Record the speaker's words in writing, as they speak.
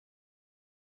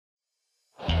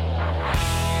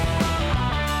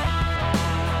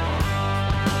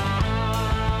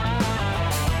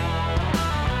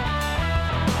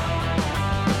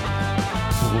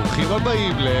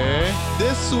הבאים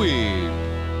ל-The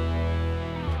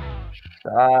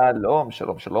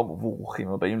שלום וברוכים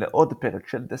הבאים לעוד פרק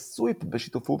של The Sweep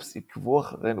בשיתוף אופס. עקבו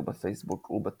אחרינו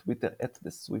בפייסבוק ובטוויטר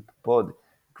 @TheSweepPod.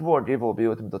 עקבו, הגיבו,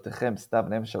 הביאו את עמדותיכם. סתיו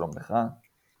נם, שלום לך.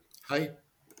 היי.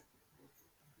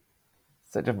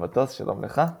 סג'ב מטוס, שלום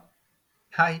לך.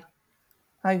 היי.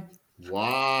 היי.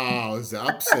 וואו, איזה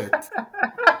אפסט.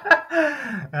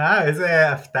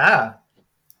 איזה הפתעה.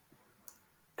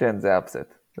 כן, זה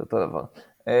אפסט, זה אותו דבר.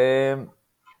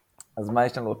 אז מה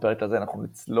יש לנו בפרק הזה? אנחנו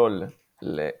נצלול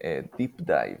לדיפ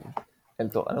דייב. אני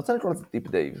רוצה לקרוא לזה דיפ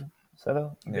דייב, בסדר?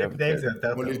 דיפ דייב זה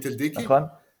יותר טוב. ליטל דיקי? נכון?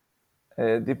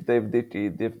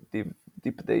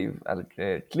 דיפ דייב על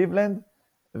קליבלנד,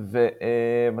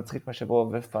 ומצחיק מהשבוע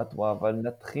ופאטווה, אבל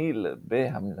נתחיל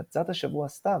בהמלצת השבוע.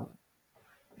 סתיו,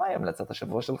 מהי המלצת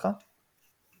השבוע שלך?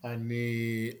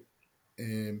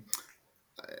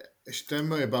 שאתם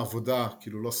בעבודה,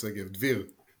 כאילו לא סגב, דביר,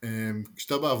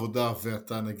 כשאתה בעבודה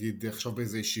ואתה נגיד עכשיו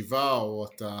באיזו ישיבה, או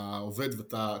אתה עובד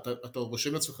ואתה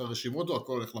רושם לעצמך רשימות, או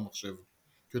הכל הולך למחשב?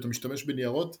 כאילו אתה משתמש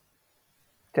בניירות?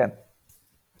 כן.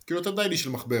 כאילו אתה די לי של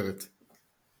מחברת.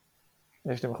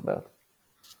 יש לי מחברת.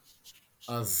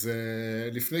 אז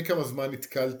לפני כמה זמן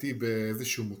נתקלתי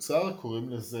באיזשהו מוצר, קוראים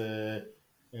לזה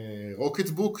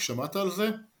רוקטבוק, שמעת על זה?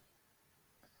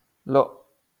 לא.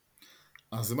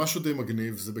 אז זה משהו די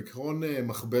מגניב, זה בעיקרון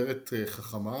מחברת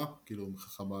חכמה, כאילו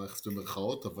חכמה איך זה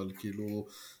מרכאות, אבל כאילו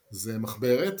זה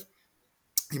מחברת,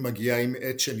 היא מגיעה עם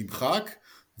עט שנמחק,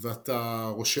 ואתה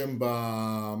רושם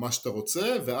בה מה שאתה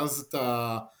רוצה, ואז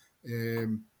אתה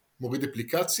מוריד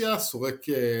אפליקציה, סורק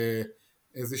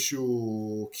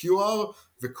איזשהו QR,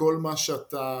 וכל מה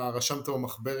שאתה רשמת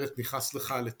במחברת נכנס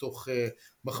לך לתוך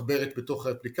מחברת בתוך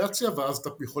האפליקציה, ואז אתה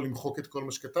יכול למחוק את כל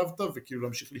מה שכתבת, וכאילו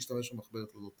להמשיך להשתמש במחברת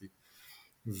הזאת.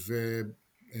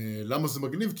 ולמה זה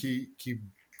מגניב? כי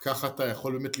ככה אתה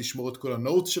יכול באמת לשמור את כל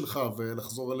הנוטס שלך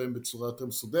ולחזור עליהם בצורה יותר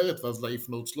מסודרת, ואז להעיף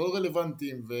נוטס לא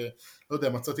רלוונטיים, ולא יודע,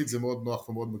 מצאתי את זה מאוד נוח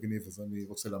ומאוד מגניב, אז אני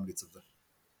רוצה להמליץ את זה.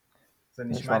 זה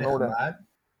נשמע נחמד.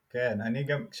 כן, אני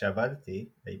גם כשעבדתי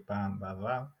אי פעם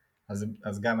בעבר,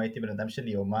 אז גם הייתי בן אדם של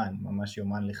יומן, ממש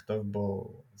יומן לכתוב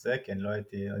בו זה, כן, לא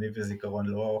הייתי, אני וזיכרון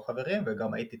לא חברים,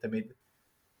 וגם הייתי תמיד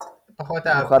פחות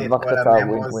אהבתי את כל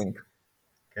הממוז.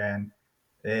 כן.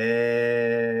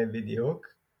 בדיוק.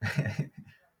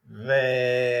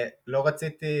 ולא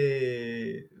רציתי,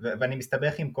 ואני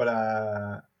מסתבך עם כל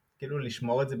כאילו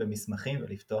לשמור את זה במסמכים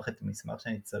ולפתוח את המסמך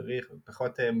שאני צריך,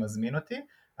 פחות מזמין אותי,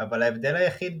 אבל ההבדל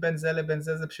היחיד בין זה לבין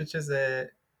זה פשוט שזה,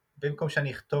 במקום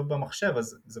שאני אכתוב במחשב,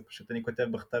 אז זה פשוט אני כותב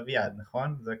בכתב יד,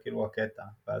 נכון? זה כאילו הקטע,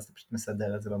 ואז אתה פשוט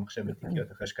מסדר את זה במחשב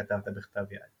בתיקיות אחרי שכתבת בכתב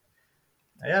יד.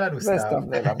 היה לנו סתם. זה סתם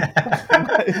נעלם.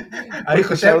 אני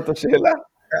חושב אותו שאלה.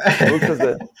 הוא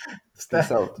כזה.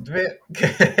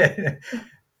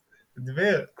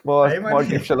 דביר. כמו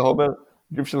הגיב של הומר.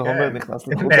 הגיב של הומר נכנס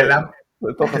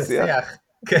לתוך השיח.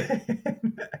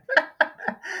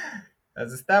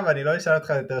 אז סתם, אני לא אשאל אותך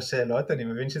יותר שאלות, אני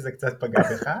מבין שזה קצת פגע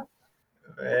בך,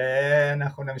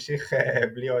 ואנחנו נמשיך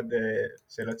בלי עוד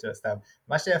שאלות של סתיו.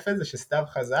 מה שיפה זה שסתיו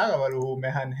חזר, אבל הוא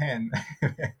מהנהן.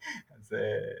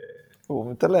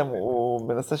 הוא מתעלם, הוא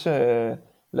מנסה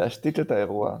להשתיק את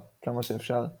האירוע כמה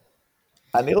שאפשר.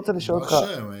 אני רוצה לשאול אותך...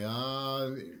 השם, היה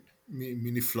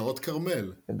מנפלאות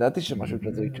קרמל. ידעתי שמשהו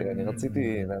כזה יקרה, אני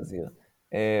רציתי להזהיר.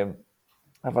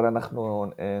 אבל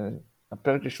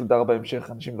הפרק ישודר בהמשך,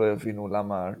 אנשים לא יבינו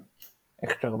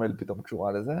איך קרמל פתאום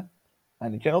קשורה לזה.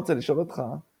 אני כן רוצה לשאול אותך,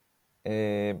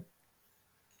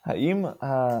 האם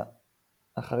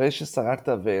אחרי שסרקת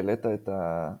והעלית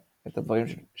את הדברים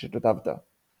שכתבת,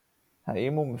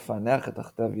 האם הוא מפענח את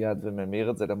הכתב יד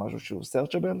וממיר את זה למשהו שהוא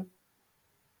searchable?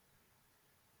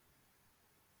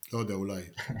 לא יודע, אולי.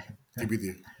 TBD.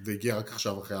 זה הגיע רק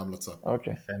עכשיו אחרי ההמלצה.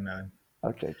 אוקיי.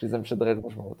 אוקיי, כי זה משדרג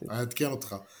משמעותי. אני אתקן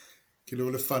אותך.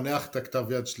 כאילו לפענח את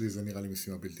הכתב יד שלי זה נראה לי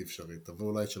משימה בלתי אפשרית, אבל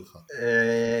אולי שלך.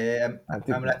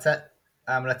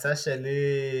 ההמלצה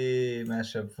שלי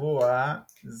מהשבוע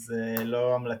זה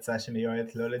לא המלצה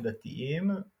שמיועדת לא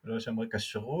לדתיים, לא שומרי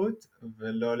כשרות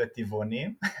ולא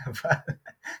לטבעונים, אבל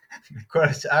לכל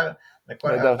השאר, לא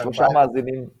יודע, 3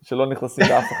 מאזינים שלא נכנסים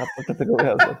לאף אחת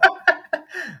בקטגוריה הזאת.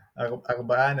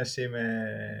 4 אנשים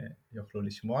יוכלו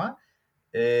לשמוע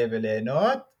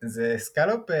וליהנות. זה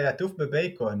סקלופ עטוף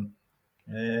בבייקון.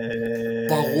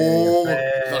 ברור,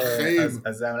 לחיים.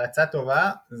 אז זה המלצה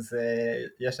טובה,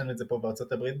 יש לנו את זה פה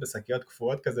בארצות הברית בשקיות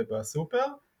קפואות כזה בסופר,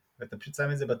 ואתה פשוט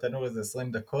שם את זה בתנור איזה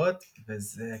 20 דקות,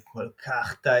 וזה כל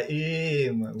כך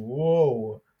טעים,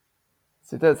 וואו.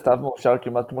 עשית את סתיו מאושר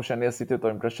כמעט כמו שאני עשיתי אותו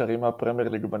עם קשרים מהפרמייר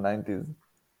ליג ב-90s.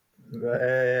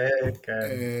 כן.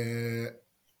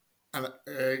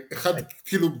 אחד,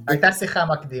 כאילו... הייתה שיחה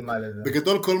מקדימה לזה.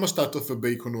 בגדול כל מה שאתה עטוף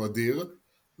בבייקון הוא אדיר,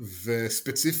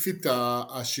 וספציפית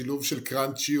השילוב של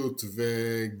קראנצ'יות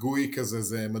וגוי כזה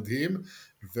זה מדהים,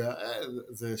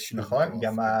 וזה שילוב. נכון,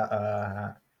 גם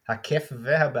הכיף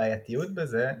והבעייתיות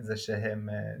בזה, זה שהם,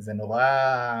 זה נורא,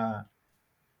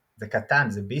 זה קטן,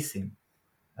 זה ביסים.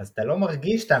 אז אתה לא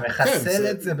מרגיש, אתה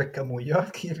מחסל את זה בכמויות,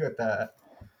 כאילו אתה...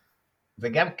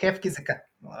 וגם כיף כי זה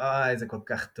וואי, זה כל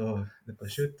כך טוב, זה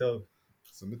פשוט טוב.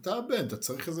 זה מתאבן, אתה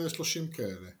צריך איזה 30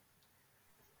 כאלה.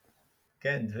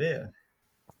 כן, דביר.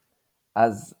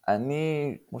 אז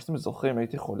אני, כמו שאתם זוכרים,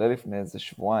 הייתי חולה לפני איזה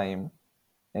שבועיים,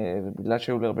 ובגלל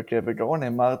שהיו לי הרבה כאב בגרון,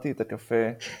 המרתי את הקפה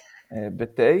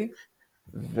בתה,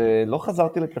 ולא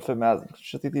חזרתי לקפה מאז. אני חושב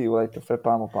ששתיתי אולי קפה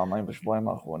פעם או פעמיים בשבועיים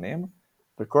האחרונים,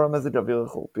 וכל המזג האוויר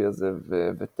החורפי הזה,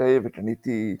 ותה,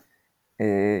 וקניתי,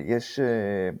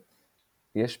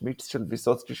 יש מיץ של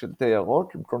ויסוצקי של תה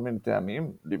ירוק, עם כל מיני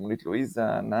טעמים, לימונית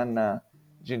לואיזה, נאנה,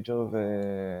 ג'ינג'ר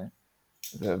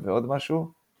ועוד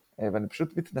משהו, ואני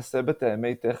פשוט מתנסה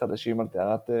בטעמי תה חדשים על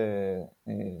טהרת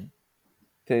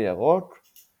תה ירוק,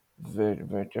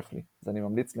 וכיף לי. אז אני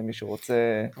ממליץ למי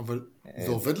שרוצה... אבל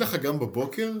זה עובד לך גם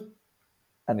בבוקר?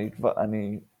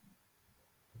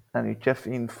 אני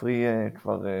קפאין פרי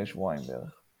כבר שבועיים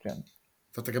בערך, כן.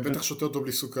 ואתה גם בטח שותה אותו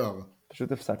בלי סוכר.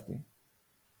 פשוט הפסקתי.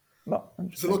 לא.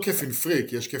 זה לא קפאין פרי,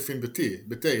 כי יש קפאין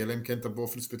בתה, אלא אם כן אתה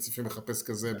באופן ספציפי מחפש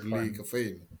כזה בלי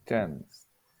קפאין. כן.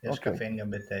 יש קפאין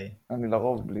גם בתה. אני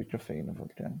לרוב בלי קפאין, אבל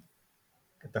כן.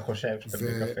 אתה חושב שאתה בלי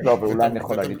קפאין. לא, אבל אולי אני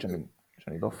יכול להגיד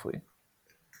שאני לא פרי.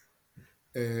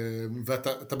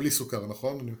 ואתה בלי סוכר,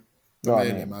 נכון? לא,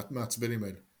 אני... מעצבנים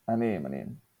האלה. אני.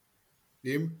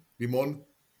 עם? לימון?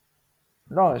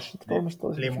 לא, יש את כל מה שאתה...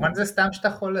 לימון זה סתם שאתה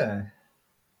חולה.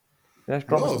 יש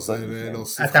כל מה לא, שאתה... זה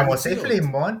להוסיף... אתה מוסיף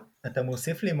לימון? אתה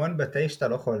מוסיף לימון בתה שאתה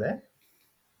לא חולה?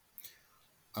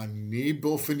 אני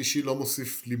באופן אישי לא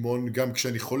מוסיף לימון גם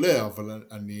כשאני חולה, אבל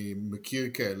אני מכיר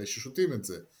כאלה ששותים את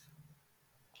זה.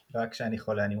 רק כשאני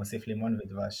חולה, אני מוסיף לימון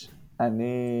ודבש.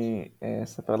 אני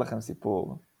אספר לכם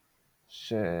סיפור,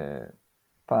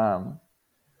 שפעם,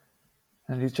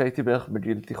 אני חושב שהייתי בערך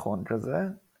בגיל תיכון כזה,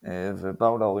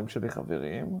 ובאו להורים שלי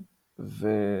חברים,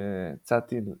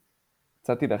 והצעתי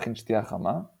להכין שתייה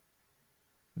חמה,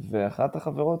 ואחת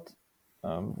החברות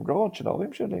המבוגרות של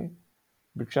ההורים שלי,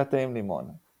 ביקשה תה עם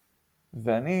לימון.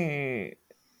 ואני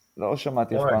לא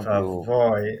שמעתי אף פעם כלום.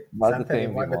 מה זה תה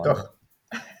עם לימון?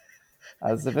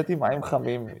 אז הבאתי מים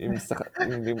חמים,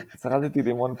 סחטתי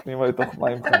לימון פנימה לתוך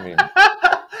מים חמים.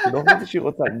 לא חשבתי שהיא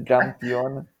רוצה גם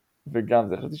טיון וגם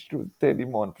זה, חשבתי שהוא תה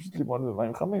לימון, פשוט לימון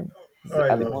ומים חמים.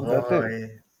 הלימון זה התה.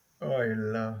 אוי,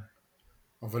 לא.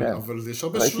 אבל יש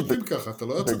הרבה שותים ככה, אתה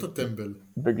לא יוצאת טמבל.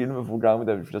 בגיל מבוגר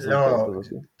מדי בשביל לעשות את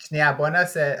זה. שנייה, בוא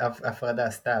נעשה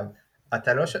הפרדה סתם.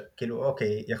 אתה לא כאילו,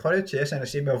 אוקיי, יכול להיות שיש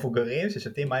אנשים מבוגרים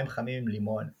ששותים מים חמים עם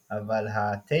לימון, אבל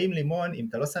התה עם לימון, אם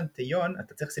אתה לא שם טיון,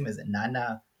 אתה צריך לשים איזה נאנה,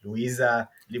 לואיזה,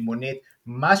 לימונית,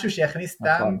 משהו שיכניס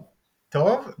טעם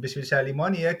טוב, בשביל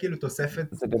שהלימון יהיה כאילו תוספת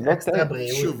אקסטרה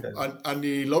בריאות. שוב,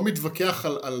 אני לא מתווכח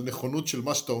על נכונות של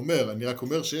מה שאתה אומר, אני רק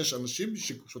אומר שיש אנשים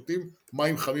ששותים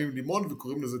מים חמים עם לימון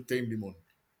וקוראים לזה תה עם לימון.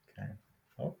 כן,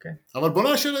 אוקיי. אבל בוא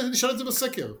נשאל את זה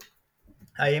בסקר.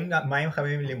 האם מים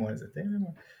חמים עם לימון זה תה עם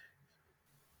לימון?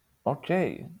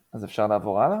 אוקיי, אז אפשר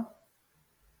לעבור הלאה?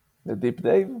 לדיפ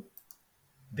דייב?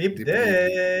 דיפ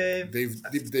דייב.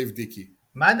 דיפ דייב דיקי.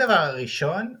 מה הדבר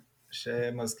הראשון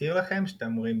שמזכיר לכם שאתם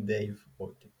אומרים דייב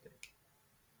או דיפ דייב?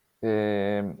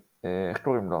 איך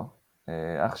קוראים לו?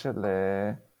 אח של...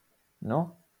 נו?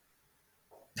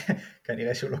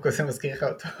 כנראה שהוא לא כזה מזכיר לך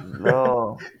אותו.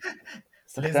 לא.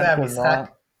 לי זה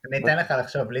המשחק, אני אתן לך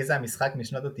לחשוב, לי זה המשחק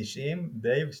משנות ה-90,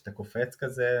 דייב, שאתה קופץ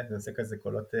כזה, זה עושה כזה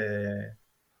קולות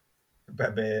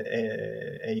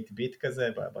ב-8 ביט כזה,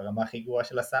 ברמה הכי גרועה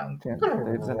של הסאונד. כן,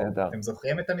 דייב זה נהדר. אתם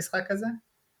זוכרים את המשחק הזה?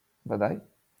 ודאי.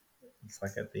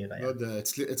 משחק אדיר היה. לא יודע,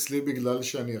 אצלי בגלל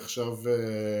שאני עכשיו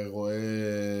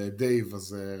רואה דייב,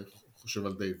 אז חושב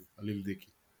על דייב, על ליל דיקי.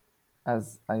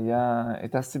 אז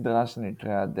הייתה סדרה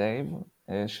שנקראה דייב,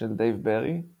 של דייב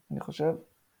ברי, אני חושב,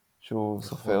 שהוא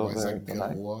סופר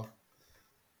ועיתונאי.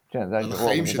 כן, זה היה גרוע.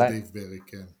 החיים של דייב ברי,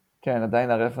 כן. כן,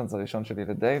 עדיין הרפרנס הראשון שלי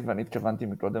לדייב, ואני התכוונתי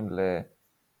מקודם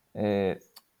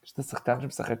יש את השחקן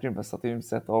שמשחק בסרטים עם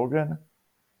סט רוגן,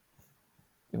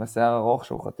 עם השיער ארוך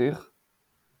שהוא חתיך.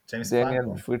 דניאל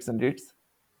בפריקס אנד ג'יקס.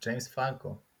 ג'יימס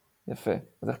פרנקו. יפה.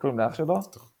 אז איך קוראים לאח שלו?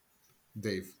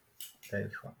 דייב.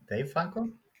 דייב פרנקו?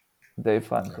 דייב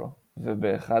פרנקו.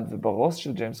 ובראש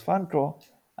של ג'יימס פרנקו,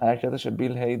 היה קטע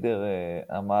שביל היידר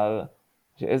אמר,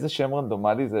 שאיזה שם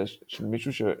רנדומלי זה של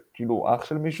מישהו שכאילו אח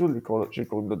של מישהו,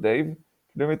 שקוראים לו דייב.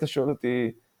 כאילו אם היית שואל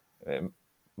אותי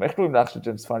איך קוראים לאח של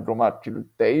ג'יימס פרנקו? מה, כאילו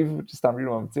דייב, שסתם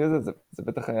כאילו ממציא את זה? זה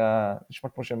בטח היה נשמע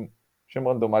כמו שם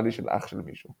רנדומלי של אח של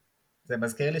מישהו. זה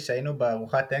מזכיר לי שהיינו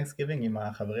בארוחת טנקסגיבינג עם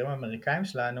החברים האמריקאים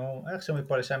שלנו, איכשהו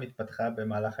מפה לשם התפתחה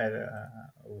במהלך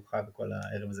הארוחה וכל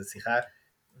הערב הזה שיחה,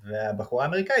 והבחורה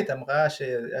האמריקאית אמרה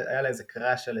שהיה לה איזה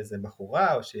קראש על איזה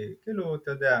בחורה, או שכאילו,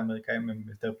 אתה יודע, האמריקאים הם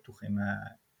יותר פתוחים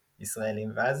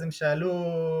מהישראלים, ואז הם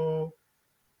שאלו,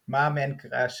 מה המיין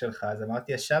קראש שלך? אז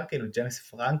אמרתי ישר, כאילו, ג'יימס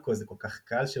פרנקו, זה כל כך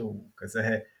קל שהוא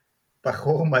כזה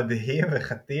בחור מדהים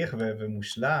וחתיך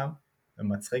ומושלם,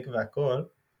 ומצחיק והכל,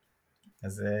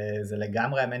 אז זה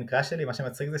לגמרי המיין קראש שלי. מה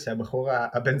שמצחיק זה שהבחור,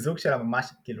 הבן זוג שלה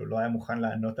ממש, כאילו, לא היה מוכן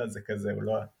לענות על זה כזה, הוא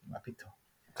לא, מה פתאום?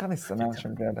 איך אני שנא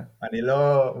שם כאלה? אני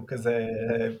לא, הוא כזה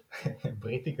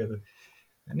בריטי כזה,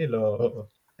 אני לא,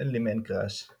 אין לי מיין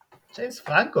קראש. ג'יימס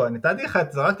פרנקו, נתתי לך,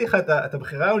 זרקתי לך את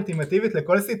הבחירה האולטימטיבית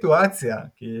לכל סיטואציה,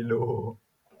 כאילו,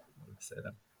 בסדר.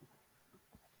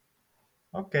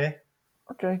 אוקיי.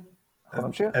 אנחנו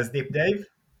נמשיך? אז דיפ דייב?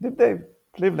 דיפ דייב,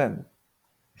 קליבלנד.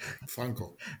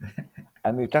 פרנקו.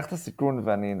 אני אקח את הסיכון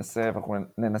ואני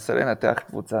ננסה לנתח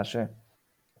קבוצה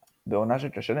בעונה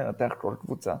שקשה לנתח כל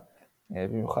קבוצה,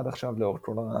 במיוחד עכשיו לאור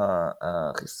כל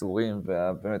החיסורים,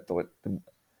 ובאמת אתם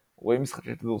רואים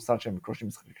משחקי כדורסל שהם בקושי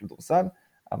משחקי כדורסל,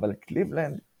 אבל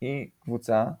קליבלנד היא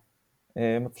קבוצה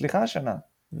מצליחה השנה,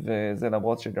 וזה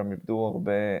למרות שגם איבדו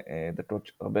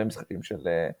הרבה משחקים של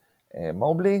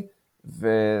מובלי,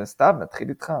 וסתיו, נתחיל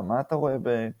איתך, מה אתה רואה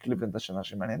בקליבלנד השנה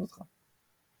שמעניין אותך?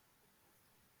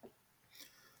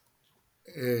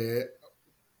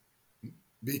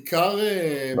 בעיקר...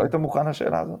 לא היית מוכן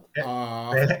לשאלה הזאת?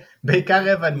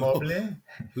 בעיקר אבן מובלי?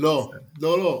 לא.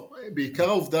 בעיקר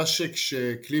העובדה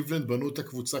שכשקליבלנד בנו את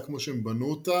הקבוצה כמו שהם בנו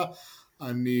אותה,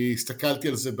 אני הסתכלתי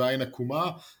על זה בעין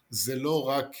עקומה, זה לא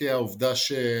רק העובדה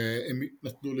שהם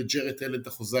נתנו לג'רד אלן את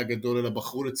החוזה הגדול, אלא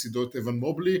בחרו לצידו את אבן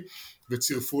מובלי,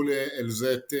 וצירפו אל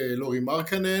זה את לורי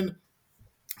מרקנן,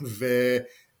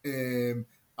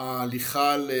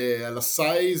 ההליכה על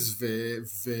הסייז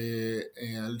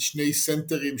ועל שני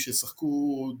סנטרים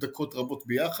ששחקו דקות רבות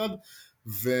ביחד,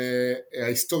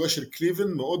 וההיסטוריה של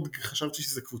קליבלנד, מאוד חשבתי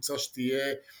שזו קבוצה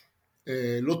שתהיה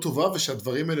לא טובה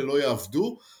ושהדברים האלה לא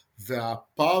יעבדו,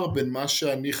 והפער בין מה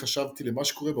שאני חשבתי למה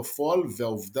שקורה בפועל,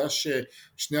 והעובדה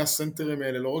ששני הסנטרים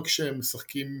האלה לא רק שהם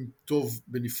משחקים טוב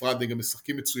בנפרד, הם גם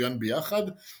משחקים מצוין ביחד,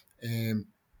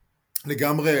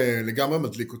 לגמרי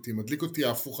מדליק אותי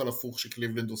ההפוך על הפוך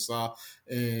שקליבלנד עושה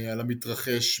על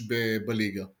המתרחש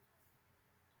בליגה.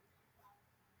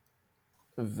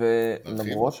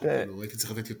 ולמרות... הייתי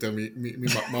צריך לתת יותר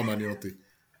ממה מעניין אותי.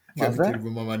 מה זה?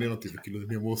 מה מעניין אותי, וכאילו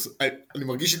אני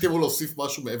מרגיש שהייתי אמור להוסיף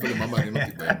משהו מעבר למה מעניין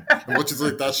אותי בהם, למרות שזו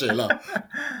הייתה השאלה.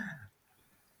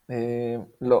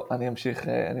 לא, אני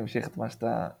אמשיך את מה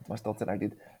שאתה רוצה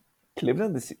להגיד.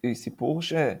 קליבלנד היא סיפור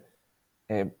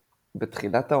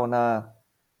שבתחילת העונה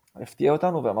הפתיע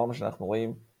אותנו, ואמרנו שאנחנו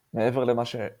רואים מעבר למה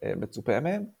שמצופה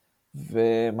מהם,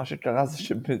 ומה שקרה זה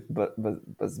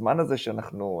שבזמן הזה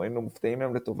שאנחנו היינו מופתעים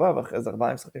מהם לטובה, ואחרי איזה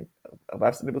 4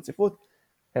 הפסדים ברציפות,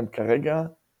 הם כרגע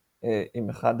עם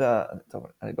אחד טוב,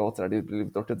 אני לא רוצה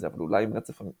לבדוק את זה, אבל אולי עם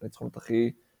רצף הניצחונות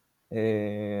הכי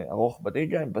ארוך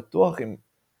בליגה, הם בטוח עם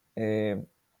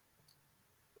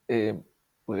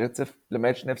רצף,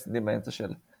 למעט 2 הפסדים באמצע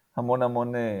של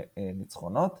המון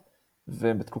ניצחונות,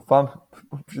 ובתקופה,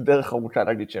 דרך ארוכה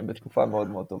להגיד שהם בתקופה מאוד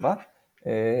מאוד טובה,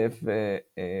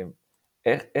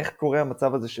 ואיך קורה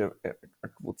המצב הזה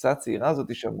שהקבוצה הצעירה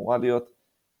הזאת שאמורה להיות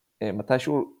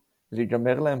מתישהו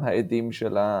להיגמר להם העדים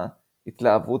של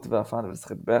ההתלהבות והפאנל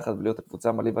ולשחק ביחד ולהיות הקבוצה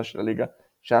המלהיבה של הליגה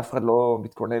שאף אחד לא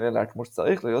מתכונן אליה כמו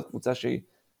שצריך, להיות קבוצה שהיא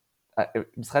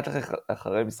משחק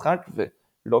אחרי משחק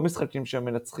ולא משחקים שהם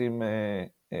מנצחים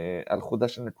על חודה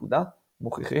של נקודה,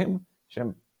 מוכיחים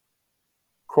שהם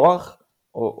כוח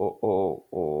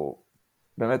או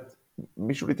באמת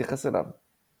מישהו להתייחס אליו.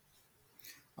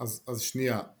 אז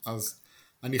שנייה, אז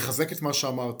אני אחזק את מה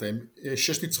שאמרת,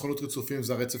 6 ניצחונות רצופים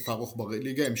זה הרצף הארוך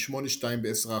בליגה, הם 8-2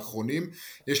 ב10 האחרונים,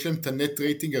 יש להם את הנט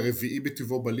רייטינג הרביעי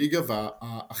בטבעו בליגה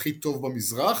והכי טוב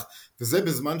במזרח, וזה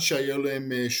בזמן שהיה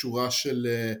להם שורה של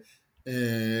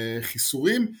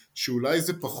חיסורים, שאולי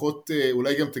זה פחות,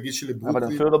 אולי גם תגיד שלברוקלין... אבל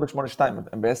הם אפילו לא ב-8-2,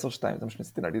 הם ב-10-2, זה מה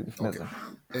שניסיתי להגיד לפני זה.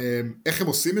 איך הם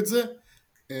עושים את זה?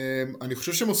 אני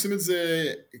חושב שהם עושים את זה,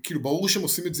 כאילו ברור שהם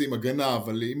עושים את זה עם הגנה,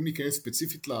 אבל אם ניכנס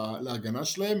ספציפית להגנה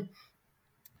שלהם,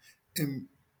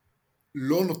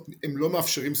 הם לא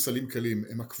מאפשרים סלים קלים,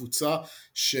 הם הקבוצה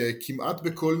שכמעט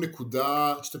בכל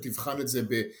נקודה שאתה תבחן את זה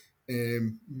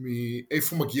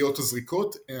מאיפה מגיעות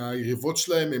הזריקות, היריבות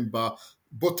שלהם הם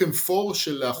בבוטם 4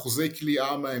 של אחוזי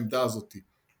קליעה מהעמדה הזאת.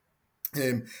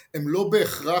 הם לא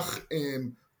בהכרח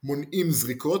מונעים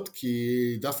זריקות,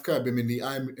 כי דווקא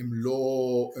במניעה הם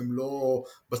לא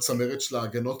בצמרת של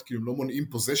ההגנות, כי הם לא מונעים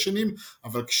פוזיישנים,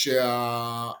 אבל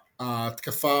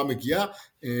כשההתקפה מגיעה,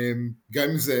 גם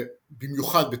אם זה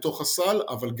במיוחד בתוך הסל,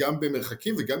 אבל גם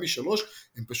במרחקים וגם משלוש,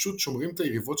 הם פשוט שומרים את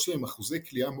היריבות שלהם אחוזי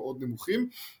קליעה מאוד נמוכים,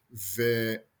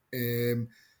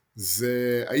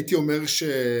 הייתי אומר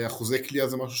שאחוזי קליעה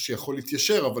זה משהו שיכול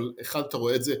להתיישר, אבל אחד אתה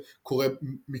רואה את זה קורה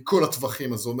מכל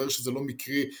הטווחים, אז זה אומר שזה לא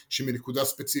מקרי שמנקודה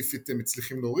ספציפית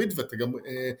מצליחים להוריד, ואתה גם,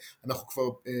 אנחנו כבר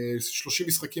 30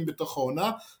 משחקים בתוך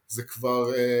העונה, זה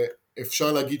כבר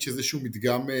אפשר להגיד שאיזשהו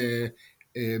מדגם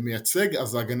מייצג,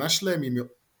 אז ההגנה שלהם היא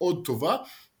מאוד טובה,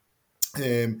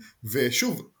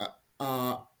 ושוב,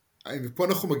 פה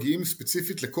אנחנו מגיעים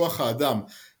ספציפית לכוח האדם,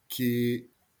 כי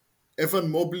אבן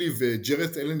מובלי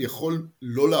וג'רד אלן יכול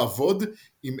לא לעבוד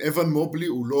אם אבן מובלי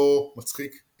הוא לא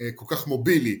מצחיק כל כך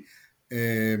מובילי,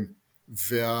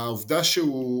 והעובדה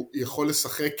שהוא יכול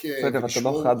לשחק בסדר, אתה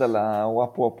לא חד על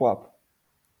הוואפ וואפ וואפ.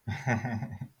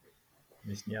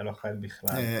 בשנייה לא חד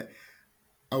בכלל.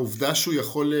 העובדה שהוא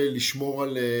יכול לשמור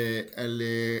על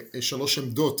 3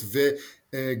 עמדות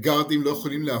וגארדים לא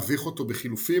יכולים להביך אותו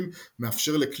בחילופים,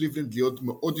 מאפשר לקליבלנד להיות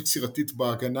מאוד יצירתית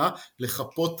בהגנה,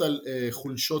 לחפות על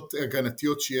חולשות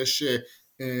הגנתיות שיש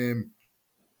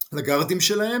לגארדים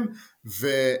שלהם,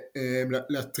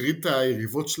 ולהטריד את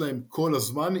היריבות שלהם כל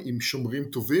הזמן עם שומרים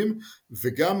טובים,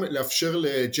 וגם לאפשר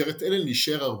לג'רד אלן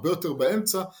להישאר הרבה יותר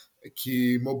באמצע,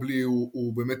 כי מובלי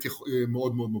הוא באמת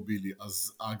מאוד מאוד מובילי.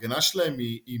 אז ההגנה שלהם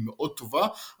היא מאוד טובה,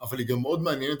 אבל היא גם מאוד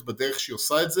מעניינת בדרך שהיא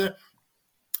עושה את זה,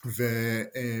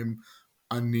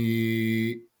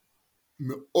 ואני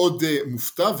מאוד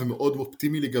מופתע ומאוד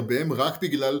אופטימי לגביהם, רק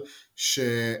בגלל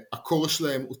שהקור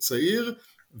שלהם הוא צעיר,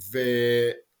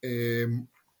 ואם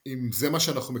זה מה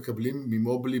שאנחנו מקבלים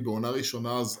ממובלי בעונה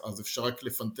ראשונה, אז אפשר רק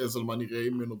לפנטז על מה נראה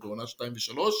ממנו בעונה 2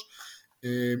 ו-3,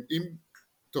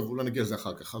 טוב, אולי נגיע לזה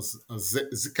אחר כך, אז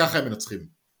זה ככה הם מנצחים.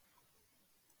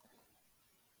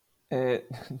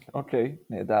 אוקיי,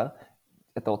 נהדר.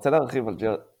 אתה רוצה להרחיב על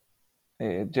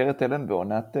ג'רד אלן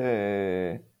בעונת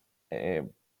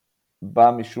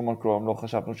בא משום מקום, לא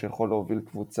חשבנו שיכול להוביל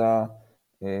קבוצה,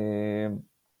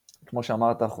 כמו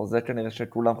שאמרת, חוזה כנראה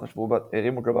שכולם חשבו,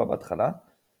 הרימו גבה בהתחלה,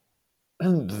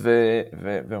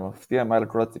 ומפתיע מה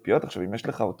לכל הציפיות. עכשיו, אם יש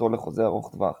לך אותו לחוזה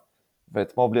ארוך טווח,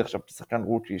 ואת מובלי עכשיו כשחקן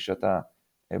רוקי שאתה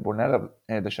בונה עליו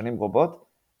לשנים רבות,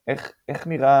 איך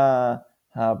נראה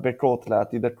הבקורט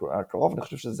לעתיד הקרוב? אני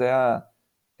חושב שזה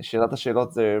שאלת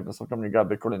השאלות, זה בסוף גם ניגע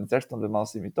בקולין סקסטון ומה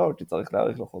עושים איתו, כי צריך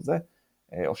להאריך לו חוזה,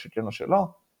 או שכן או שלא,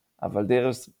 אבל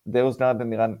דיירוס גארדן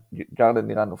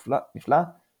נראה נפלא.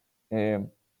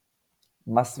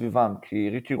 מה סביבם? כי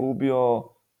ריקי רוביו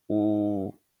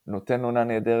הוא נותן עונה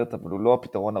נהדרת, אבל הוא לא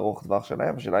הפתרון ארוך טווח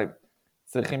שלהם, השאלה היא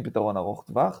צריכים פתרון ארוך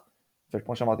טווח,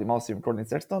 וכמו שאמרתי, מה עושים עם קולין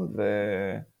סקסטון,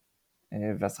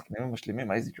 והשחקנים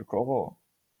המשלימים, איזיק קורו?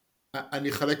 אני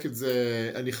אחלק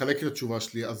את התשובה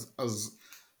שלי, אז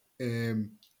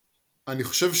אני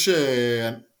חושב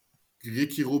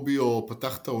שריקי רוביו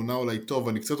פתח את העונה אולי טוב,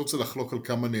 אני קצת רוצה לחלוק על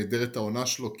כמה נהדרת העונה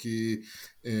שלו, כי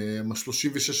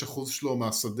ה-36% שלו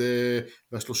מהשדה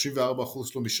וה-34%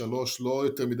 שלו משלוש לא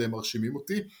יותר מדי מרשימים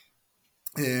אותי,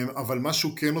 אבל מה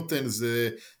שהוא כן נותן זה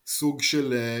סוג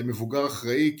של מבוגר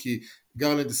אחראי, כי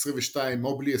גרלנד 22,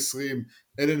 מובלי 20,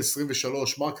 אלן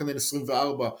 23, מרקנן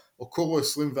 24, או קורו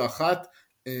 21,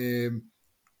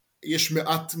 יש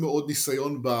מעט מאוד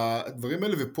ניסיון בדברים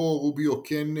האלה, ופה רוביו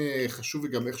כן חשוב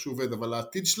וגם איך שהוא עובד, אבל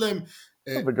העתיד שלהם...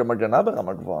 וגם הגנה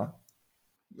ברמה גבוהה.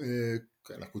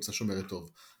 כן, הקבוצה שומרת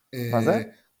טוב. מה זה?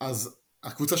 אז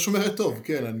הקבוצה שומרת טוב,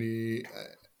 כן, אני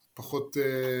פחות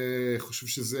חושב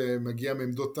שזה מגיע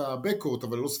מעמדות הבקורט,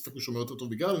 אבל לא ספק הוא שומר יותר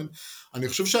טוב בגרלנד. אני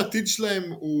חושב שהעתיד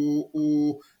שלהם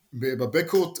הוא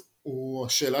בבקורט, הוא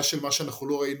השאלה של מה שאנחנו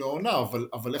לא ראינו העונה,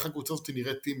 אבל איך הקבוצה הזאת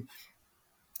נראית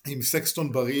עם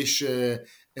סקסטון בריא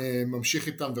שממשיך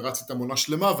איתם ורץ איתם עונה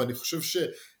שלמה, ואני חושב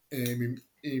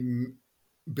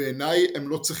שבעיניי הם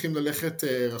לא צריכים ללכת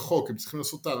רחוק, הם צריכים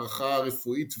לעשות הערכה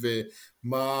רפואית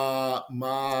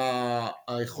ומה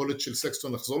היכולת של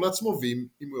סקסטון לחזור לעצמו,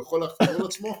 ואם הוא יכול לחזור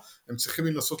לעצמו, הם צריכים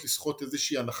לנסות לסחוט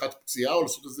איזושהי הנחת פציעה, או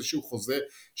לעשות איזשהו חוזה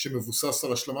שמבוסס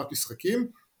על השלמת משחקים,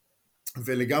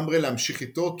 ולגמרי להמשיך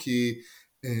איתו, כי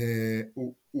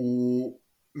הוא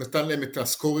נתן להם את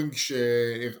הסקורינג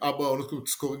שהראה בעונות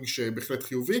סקורינג שבהחלט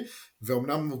חיובי,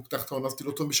 ואומנם הוא פתח את העונה הזאת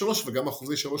לא טוב משלוש, וגם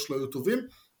אחוזי שלוש לא היו טובים,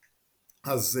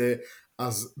 אז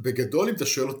בגדול אם אתה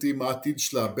שואל אותי מה העתיד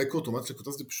של הבקורט, או מה של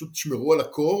הקבוצה, זה פשוט תשמרו על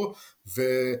הקור,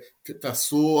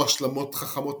 ותעשו השלמות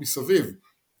חכמות מסביב,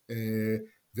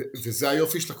 וזה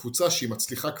היופי של הקבוצה, שהיא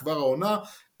מצליחה כבר העונה,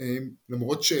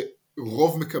 למרות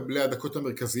שרוב מקבלי הדקות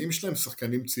המרכזיים שלהם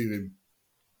שחקנים צעירים.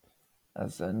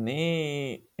 אז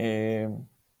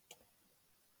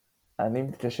אני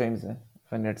מתקשה עם זה,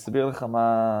 ואני אסביר לך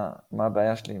מה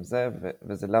הבעיה שלי עם זה,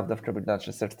 וזה לאו דווקא בגלל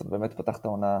שסקסטון באמת פתח את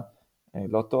העונה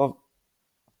לא טוב,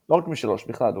 לא רק משלוש,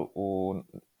 בכלל,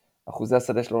 אחוזי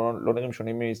השדה שלו לא נראים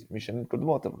שונים משנים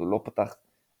קודמות, אבל הוא לא פתח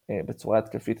בצורה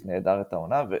התקפית נהדר את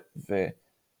העונה,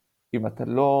 ואם אתה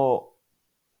לא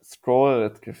סקורר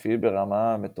התקפי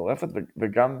ברמה מטורפת,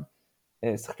 וגם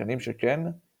שחקנים שכן,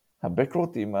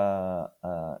 הבקורטים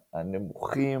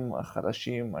הנמוכים,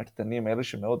 החלשים, הקטנים, אלה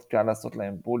שמאוד קל לעשות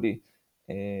להם בולי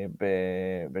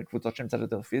בקבוצות שהן קצת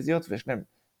יותר פיזיות, ויש להם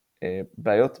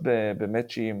בעיות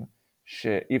במאצ'ים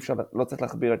שאי אפשר, לא צריך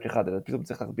להחביא רק אחד, אלא פתאום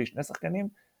צריך להחביא שני שחקנים.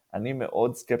 אני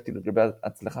מאוד סקפטי לגבי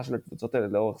ההצלחה של הקבוצות האלה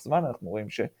לאורך זמן. אנחנו רואים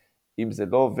שאם זה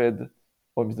לא עובד,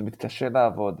 או אם זה מתקשה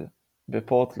לעבוד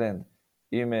בפורטלנד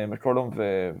עם מקולום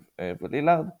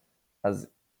ולילארד, אז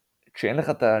כשאין לך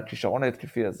את הכישרון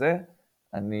ההתקפי הזה,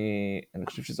 אני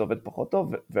חושב שזה עובד פחות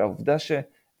טוב, והעובדה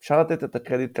שאפשר לתת את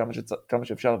הקרדיט כמה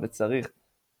שאפשר וצריך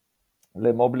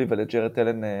למובלי ולג'רד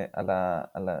אלן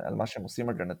על מה שהם עושים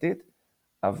הגנתית,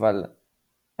 אבל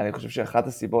אני חושב שאחת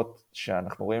הסיבות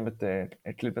שאנחנו רואים את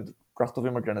קליבלנד כל כך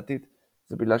טובים הגנתית,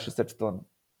 זה בגלל שסקסטון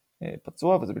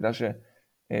פצוע, וזה בגלל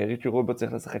שריקי רוביו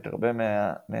צריך לשחק הרבה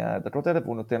מהדקות האלה,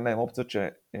 והוא נותן להם אופציות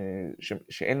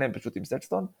שאין להם פשוט עם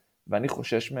סקסטון, ואני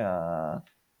חושש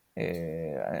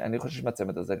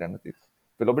מהצמד הזה הגנתית,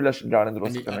 ולא בגלל שגרלנד הוא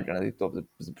לא שחקן הגנתית טוב,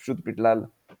 זה פשוט בגלל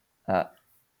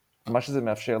מה שזה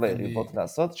מאפשר ליריבות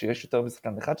לעשות, שיש יותר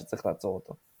משחקן אחד שצריך לעצור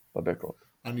אותו בבקורד.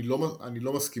 אני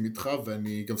לא מסכים איתך,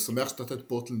 ואני גם שמח שאתה נתת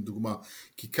פורטלנד דוגמה,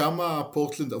 כי כמה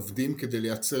פורטלנד עובדים כדי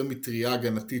לייצר מטריה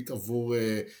הגנתית עבור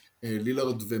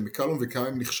לילארד ומקלום, וכמה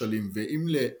הם נכשלים, ואם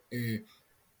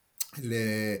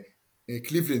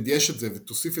קליבלנד יש את זה,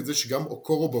 ותוסיף את זה שגם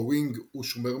אוקורו בווינג הוא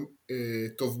שומר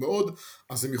טוב מאוד,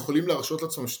 אז הם יכולים להרשות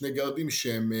לעצמם שני גארדים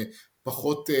שהם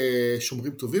פחות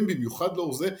שומרים טובים, במיוחד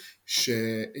לאור זה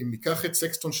שאם ניקח את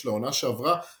סקסטון של העונה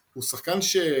שעברה, הוא שחקן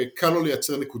שקל לו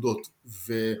לייצר נקודות,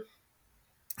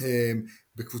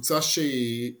 ובקבוצה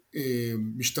שהיא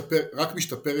רק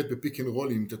משתפרת בפיק אנד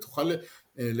רול, אם אתה תוכל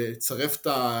לצרף את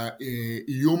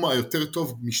האיום היותר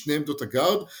טוב משני עמדות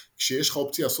הגארד, כשיש לך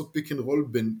אופציה לעשות פיק אנד רול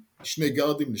בין שני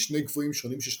גארדים לשני גבוהים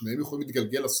שונים ששניהם יכולים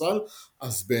להתגלגל לסל,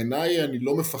 אז בעיניי אני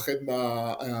לא מפחד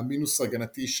מהמינוס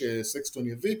ההגנתי שסקסטון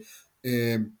יביא.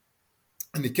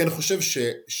 אני כן חושב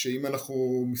שאם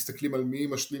אנחנו מסתכלים על מי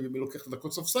משלים ומי לוקח את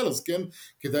הדקות ספסל, אז כן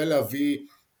כדאי להביא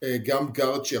גם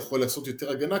גארד שיכול לעשות יותר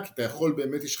הגנה, כי אתה יכול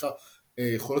באמת, יש לך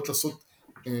יכולת לעשות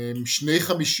שני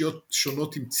חמישיות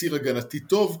שונות עם ציר הגנתי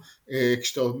טוב,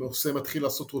 כשאתה מתחיל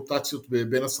לעשות רוטציות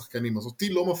בין השחקנים. אז אותי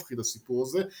לא מפחיד הסיפור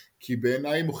הזה, כי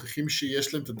בעיניי מוכיחים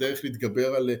שיש להם את הדרך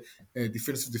להתגבר על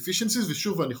defensive deficiencies,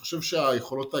 ושוב, אני חושב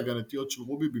שהיכולות ההגנתיות של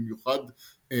רובי, במיוחד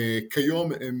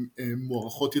כיום, הן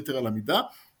מוערכות יותר על המידה,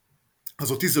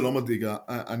 אז אותי זה לא מדאיג.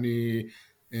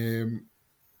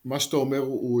 מה שאתה אומר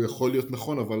הוא יכול להיות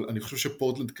נכון, אבל אני חושב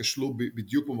שפורטלנד כשלו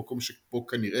בדיוק במקום שפה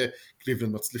כנראה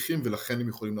קליבלנד מצליחים, ולכן הם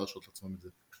יכולים להרשות לעצמם את זה.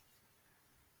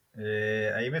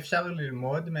 האם אפשר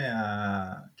ללמוד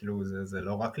כאילו זה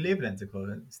לא רק קליבלנד, זה כבר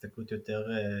הסתכלות יותר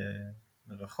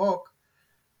מרחוק,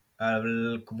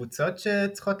 אבל קבוצות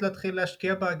שצריכות להתחיל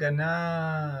להשקיע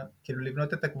בהגנה, כאילו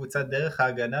לבנות את הקבוצה דרך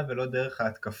ההגנה ולא דרך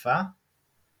ההתקפה,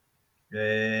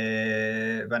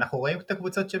 ואנחנו רואים את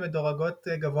הקבוצות שמדורגות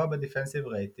גבוה בדיפנסיב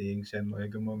רייטינג, שהן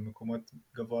גם מקומות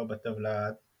גבוה בטבלה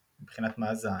מבחינת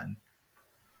מאזן,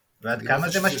 ועד כמה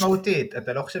זה משמעותית?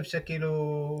 אתה לא חושב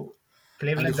שכאילו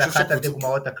קליבלנד זה אחת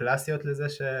הדוגמאות הקלאסיות לזה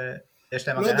שיש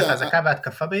להם הגנה חזקה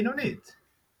והתקפה בינונית?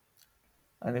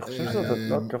 אני חושב שזאת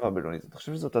לא התקפה בינונית, אני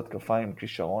חושב שזאת התקפה עם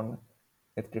כישרון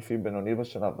התקפי בינוני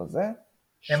בשלב הזה.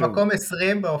 הם מקום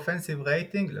 20 באופנסיב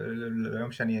רייטינג,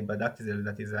 ליום שאני בדקתי זה,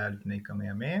 לדעתי זה היה לפני כמה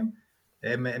ימים,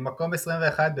 הם מקום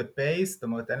 21 בפייס, זאת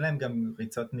אומרת אין להם גם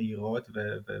ריצות מהירות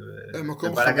הם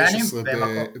מקום 15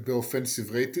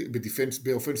 באופנסיב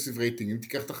רייטינג, אם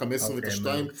תיקח את ה-15 ואת ה-2,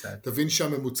 תבין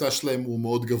שהממוצע שלהם הוא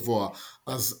מאוד גבוה,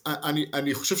 אז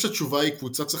אני חושב שהתשובה היא,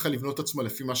 קבוצה צריכה לבנות עצמה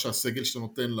לפי מה שהסגל שאתה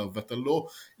נותן לה, ואתה לא,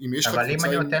 אם יש לך קבוצה, אבל אם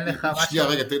אני נותן לך משהו,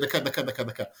 רגע,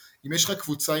 דקה, אם יש לך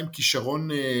קבוצה עם כישרון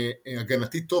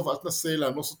הגנתי טוב, אל תנסה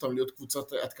לאנוס אותם להיות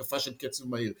קבוצת התקפה של קצב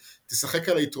מהיר, תשחק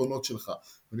על היתרונות שלך,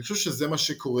 ואני חושב שזה מה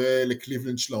שקורה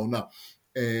לקליבלנד של העונה.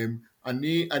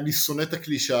 אני שונא את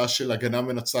הקלישאה של הגנה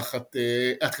מנצחת,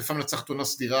 התקפה מנצחת עונה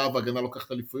סדירה והגנה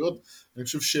לוקחת אליפויות. אני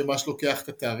חושב שמה שלוקח את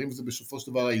התארים זה בסופו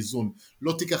של דבר האיזון.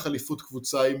 לא תיקח אליפות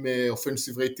קבוצה עם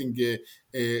אופנסיב רייטינג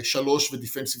 3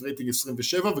 ודיפנסיב רייטינג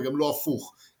 27, וגם לא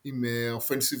הפוך, עם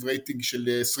אופנסיב רייטינג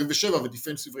של 27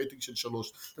 ודיפנסיב רייטינג של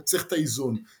 3. אתה צריך את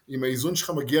האיזון. אם האיזון שלך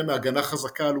מגיע מהגנה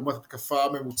חזקה לעומת התקפה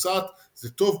ממוצעת, זה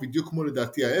טוב, בדיוק כמו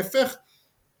לדעתי ההפך.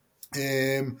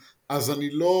 אז אני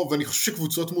לא, ואני חושב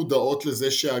שקבוצות מודעות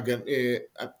לזה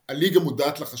שהליגה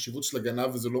מודעת לחשיבות של הגנה,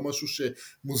 וזה לא משהו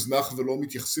שמוזנח ולא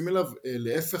מתייחסים אליו,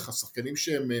 להפך, השחקנים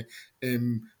שהם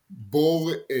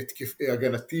בור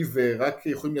הגנתי ורק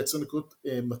יכולים לייצר נקודות,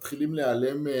 מתחילים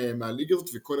להיעלם מהליגה הזאת,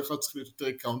 וכל אחד צריך להיות יותר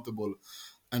accountable.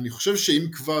 אני חושב שאם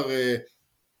כבר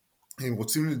הם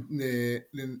רוצים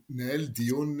לנהל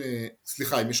דיון,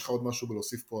 סליחה, אם יש לך עוד משהו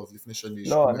בלהוסיף פה, אז לפני שאני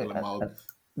שומר למה עוד.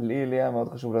 לי היה מאוד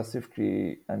חשוב להוסיף,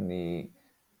 כי אני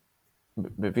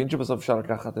מבין שבסוף אפשר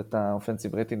לקחת את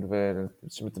האופנסיב רייטינג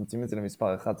ושמצמצמים את זה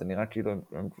למספר אחד, זה נראה כאילו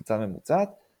הם קבוצה ממוצעת.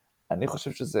 אני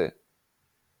חושב שזה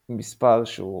מספר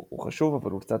שהוא חשוב,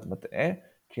 אבל הוא קצת מטעה,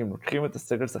 כי הם לוקחים את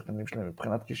הסגל שחקנים שלהם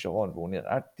מבחינת כישרון, והוא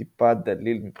נראה טיפה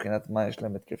דליל מבחינת מה יש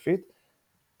להם התקפית.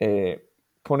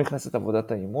 פה נכנסת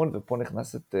עבודת האימון, ופה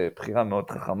נכנסת בחירה מאוד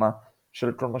חכמה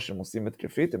של כל מה שהם עושים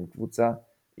התקפית. הם קבוצה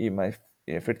עם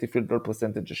ה-effective field goal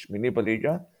percentage השמיני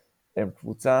בליגה, הם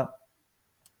קבוצה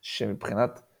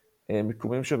שמבחינת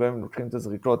מיקומים שבהם לוקחים את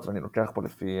הזריקות, ואני לוקח פה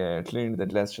לפי cleaning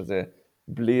the glass, שזה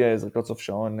בלי זריקות סוף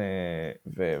שעון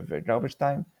וגרבג'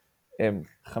 טיים, הם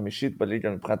חמישית בליגה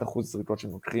מבחינת אחוז זריקות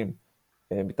שהם לוקחים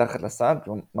מתחת לסל,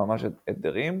 ממש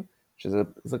אתגרים, שזה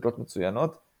זריקות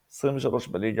מצוינות, 23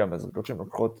 בליגה מהזריקות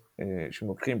שהם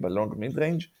לוקחים בלונג מיד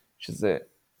ריינג', שזה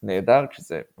נהדר,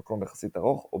 כשזה מקום יחסית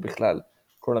ארוך, או בכלל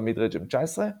כל המיד ריינג' הם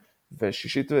 19,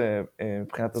 ושישית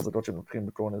מבחינת הזריקות שהם לוקחים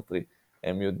בקורנר 3.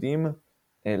 הם יודעים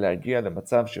להגיע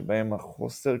למצב שבהם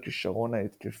החוסר כישרון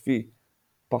ההתקפי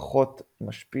פחות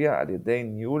משפיע על ידי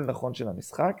ניהול נכון של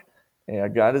המשחק,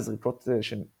 הגעה לזריקות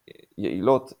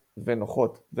יעילות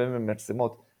ונוחות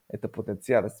וממצמות את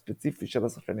הפוטנציאל הספציפי של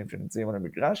השחקנים שנמצאים על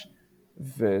המגרש,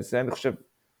 וזה אני חושב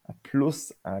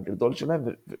הפלוס הגדול שלהם,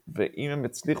 ואם הם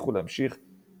הצליחו להמשיך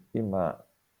עם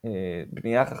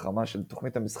הבנייה החכמה של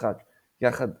תוכנית המשחק,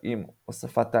 יחד עם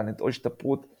הוספת טלנט או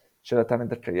השתפרות של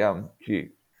הטלנט הקיים, כי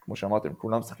כמו שאמרתם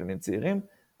כולם שחקנים צעירים,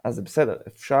 אז זה בסדר,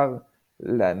 אפשר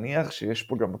להניח שיש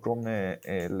פה גם מקום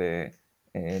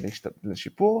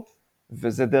לשיפור,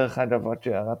 וזה דרך אגב רק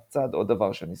הערת צד, עוד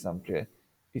דבר שאני שם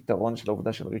כיתרון של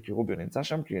העובדה של ריקי רוביו נמצא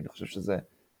שם, כי אני חושב שזה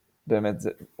באמת,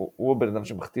 הוא הבן אדם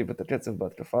שמכתיב את הקצב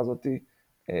בהתקפה הזאת,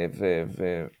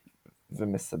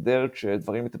 ומסדר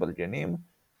כשדברים מתבלגנים,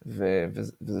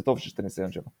 וזה טוב שיש את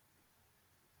הניסיון שלו.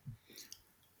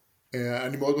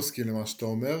 אני מאוד מסכים למה שאתה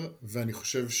אומר, ואני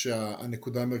חושב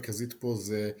שהנקודה המרכזית פה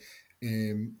זה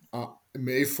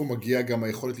מאיפה מגיע גם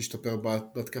היכולת להשתפר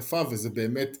בהתקפה, וזה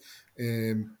באמת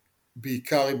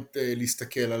בעיקר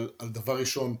להסתכל על דבר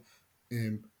ראשון,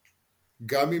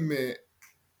 גם אם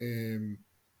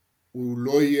הוא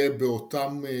לא יהיה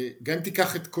באותם, גם אם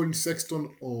תיקח את קולין סקסטון,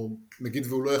 או נגיד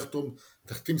והוא לא יחתום,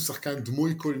 תחתים שחקן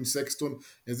דמוי קולין סקסטון,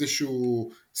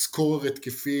 איזשהו סקורר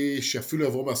התקפי שאפילו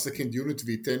יעבור מהסקנד יוניט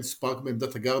וייתן ספארק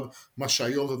בעמדת הגארד, מה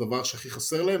שהיום זה הדבר שהכי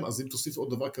חסר להם, אז אם תוסיף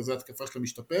עוד דבר כזה, התקפה שלה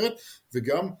משתפרת,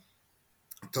 וגם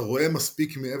אתה רואה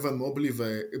מספיק מאבן מובלי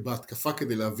בהתקפה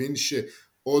כדי להבין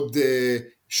שעוד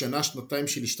שנה, שנתיים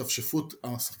של השתפשפות,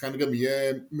 השחקן גם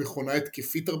יהיה מכונה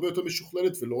התקפית הרבה יותר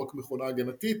משוכללת, ולא רק מכונה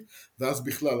הגנתית, ואז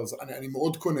בכלל, אז אני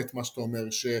מאוד קונה את מה שאתה אומר,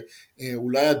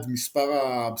 שאולי המספר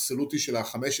האבסולוטי של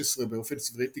ה-15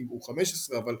 באופנסיב רייטינג הוא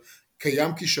 15, אבל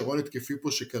קיים כישרון התקפי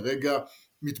פה שכרגע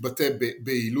מתבטא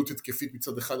ביעילות התקפית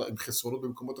מצד אחד, עם חסרונות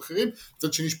במקומות אחרים,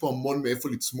 מצד שני יש פה המון מאיפה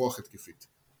לצמוח התקפית.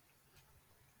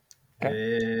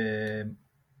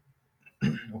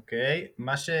 אוקיי,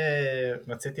 מה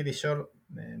שרציתי לשאול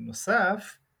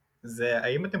נוסף, זה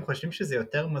האם אתם חושבים שזה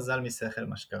יותר מזל משכל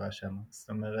מה שקרה שם? זאת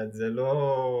אומרת, זה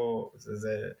לא...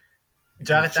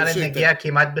 ג'ארט אלן הגיע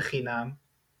כמעט בחינם,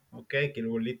 אוקיי?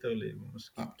 כאילו ליטרלי.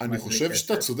 אני חושב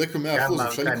שאתה צודק 100%,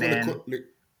 אפשר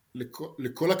לקרוא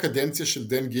לכל הקדנציה של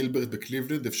דן גילברט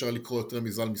בקליבלנד, אפשר לקרוא יותר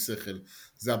מזל משכל.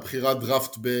 זה הבחירת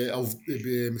דראפט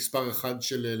במספר אחד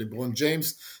של לברון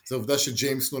ג'יימס, זה העובדה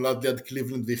שג'יימס נולד ליד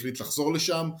קליבלנד והחליט לחזור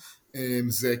לשם,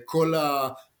 זה כל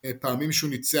הפעמים שהוא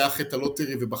ניצח את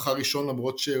הלוטרי ובחר ראשון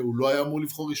למרות שהוא לא היה אמור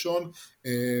לבחור ראשון,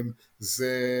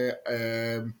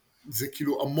 זה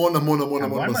כאילו המון המון המון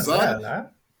המון מזל,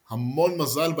 המון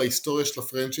מזל בהיסטוריה של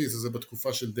הפרנצ'ייז הזה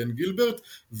בתקופה של דן גילברט,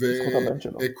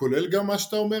 וכולל גם מה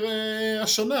שאתה אומר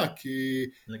השנה, כי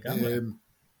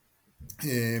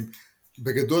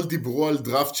בגדול דיברו על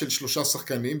דראפט של 3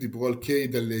 שחקנים, דיברו על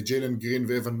קייד, על ג'יילן גרין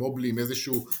ואבן מובלי עם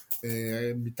איזשהו,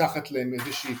 מתחת להם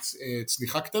איזושהי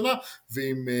צניחה קטנה,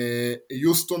 ועם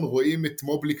יוסטון רואים את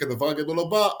מובלי כדבר הגדול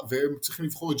הבא, והם צריכים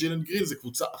לבחור את ג'יילן גרין, זה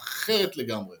קבוצה אחרת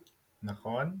לגמרי.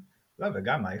 נכון, לא,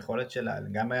 וגם היכולת שלה,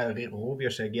 גם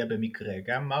רוביו שהגיע במקרה,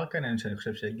 גם מרקנן שאני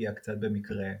חושב שהגיע קצת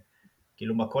במקרה,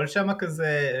 כאילו מקול שם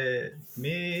כזה,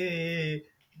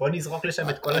 בוא נזרוק לשם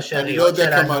את כל השאריות שלנו. אני לא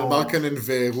יודע כמה מרקנן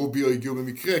ורוביו הגיעו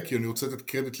במקרה, כי אני רוצה לתת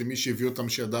קרדיט למי שהביא אותם,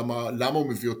 שידע למה הוא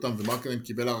מביא אותם, ומרקנן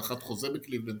קיבל הערכת חוזה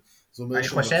בקליבלנד, זה אומר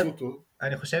שהוא רצו אותו.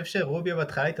 אני חושב שרוביו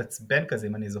בהתחלה התעצבן כזה,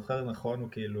 אם אני זוכר נכון, הוא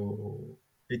כאילו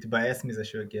התבאס מזה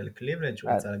שהוא הגיע לקליבלנד,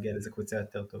 שהוא רצה להגיע לאיזה קבוצה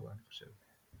יותר טובה, אני חושב.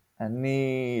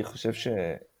 אני חושב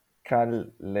שקל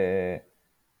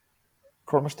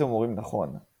כל מה שאתם אומרים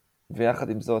נכון, ויחד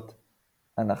עם זאת,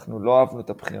 אנחנו לא אהבנו את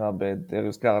הבחירה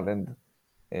בדריוס גרלנד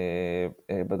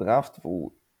בדראפט,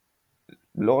 והוא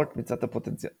לא רק מצד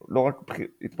הפוטנציאל, לא רק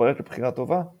התברר כבחירה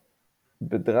טובה,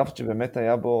 בדראפט שבאמת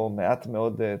היה בו מעט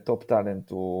מאוד טופ טלנט,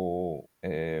 הוא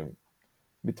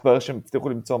מתברר שהם הצליחו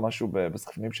למצוא משהו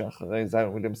בשחקנים שאחרי זיון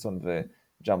וויליאמסון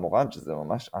וג'ה מורנט, שזה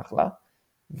ממש אחלה,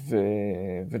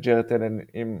 וג'רד אלן,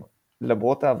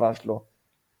 למרות האהבה שלו,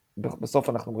 בסוף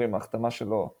אנחנו אומרים, ההחתמה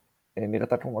שלו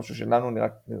נראתה כמו משהו שלנו,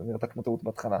 נראתה כמו טעות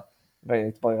בהתחלה,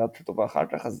 והתבררה טובה אחר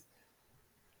כך, אז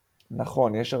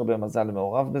נכון, יש הרבה מזל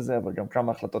מעורב בזה, אבל גם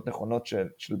כמה החלטות נכונות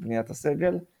של בניית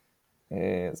הסגל,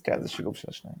 אז כן, זה שילוב של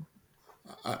השניים.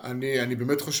 אני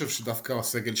באמת חושב שדווקא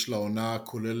הסגל של העונה,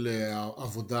 כולל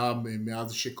עבודה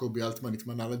מאז שקובי אלטמן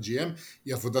התמנה ל-GM,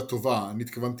 היא עבודה טובה. אני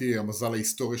התכוונתי המזל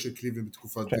ההיסטוריה של קליבלנד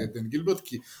בתקופת דן גילברט,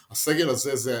 כי הסגל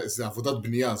הזה זה עבודת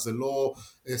בנייה, זה לא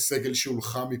סגל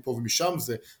שהולכה מפה ומשם,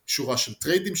 זה שורה של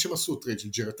טריידים שהם עשו, טרייד של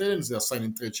ג'רד אלן, זה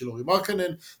הסיינינג טרייד של אורי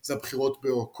מרקנן, זה הבחירות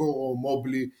באוקורו,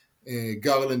 מובלי,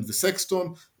 גרלנד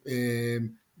וסקסטון,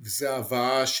 וזה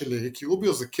ההבאה של ריקי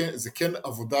רוביו, זה כן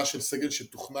עבודה של סגל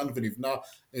שתוכנן ונבנה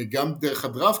גם דרך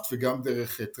הדראפט וגם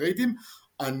דרך טריידים.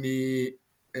 אני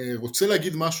רוצה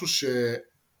להגיד משהו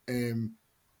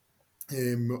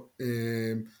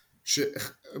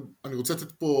אני רוצה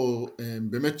לתת פה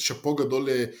באמת שפו גדול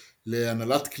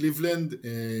להנהלת קליבלנד,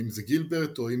 אם זה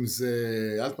גילברט או אם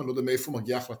זה אלטמן, לא יודע מאיפה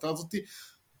מגיעה ההחלטה הזאת,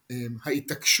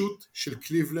 ההתעקשות של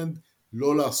קליבלנד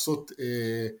לא לעשות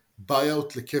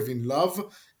ביי-אוט לקווין לאב,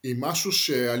 היא משהו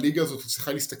שהליגה הזאת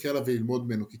צריכה להסתכל עליו וללמוד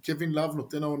ממנו, כי קווין לאב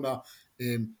נותן העונה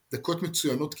דקות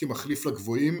מצוינות כמחליף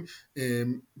לגבוהים,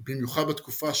 במיוחד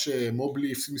בתקופה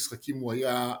שמובלי הפסיד משחקים הוא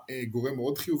היה גורם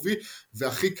מאוד חיובי,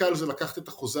 והכי קל זה לקחת את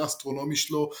החוזה האסטרונומי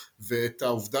שלו, ואת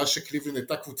העובדה שקליבלנד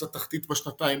הייתה קבוצה תחתית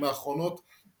בשנתיים האחרונות,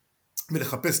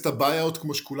 ולחפש את הביי-אוט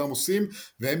כמו שכולם עושים,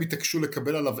 והם התעקשו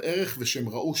לקבל עליו ערך, ושהם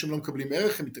ראו שהם לא מקבלים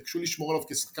ערך, הם התעקשו לשמור עליו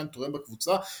כשחקן תורם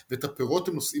בקבוצה, ואת הפירות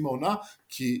הם נושאים העונה,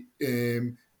 כי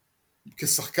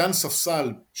כשחקן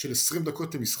ספסל של 20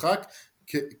 דקות למשחק,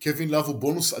 קווין לאב הוא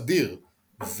בונוס אדיר,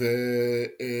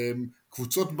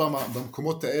 וקבוצות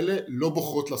במקומות האלה לא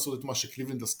בוחרות לעשות את מה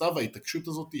שקליבלנד עשתה, וההתעקשות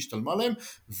הזאת השתלמה להם,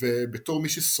 ובתור מי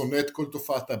ששונא את כל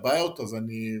תופעת הביי-אוט, אז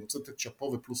אני רוצה לתת שפו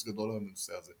ופלוס גדול על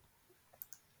הנושא הזה.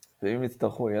 ואם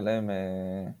יצטרכו, יהיה להם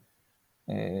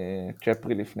קאפ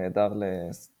ריליף נהדר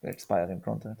לאקספיירינג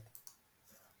קונטרקט.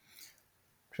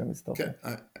 כשהם יצטרכו. כן,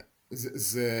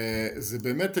 זה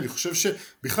באמת, אני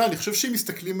חושב שאם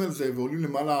מסתכלים על זה ועולים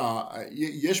למעלה,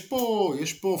 יש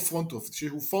פה פרונט אופיס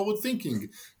שהוא forward thinking,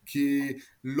 כי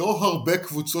לא הרבה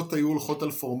קבוצות היו הולכות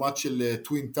על פורמט של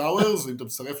טווין טאוורס, ואם אתה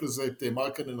מצרף לזה את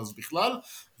מרקנן אז בכלל,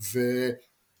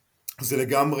 וזה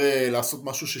לגמרי לעשות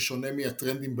משהו ששונה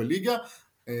מהטרנדים בליגה,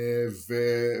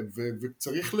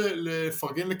 וצריך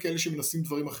לפרגן לכאלה שמנסים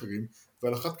דברים אחרים,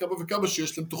 ועל אחת כמה וכמה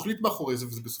שיש להם תוכנית מאחורי זה,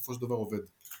 וזה בסופו של דבר עובד.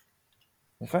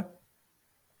 יפה.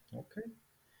 אוקיי.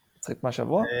 מצחיק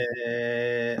מהשבוע?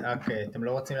 אוקיי, אתם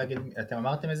לא רוצים להגיד, אתם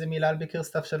אמרתם איזה מילה על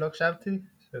ביקרסטאפ שלא הקשבתי?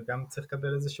 שגם צריך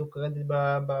לקבל איזשהו קרדיט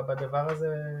בדבר הזה,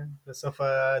 בסוף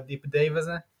הדיפ דייב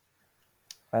הזה?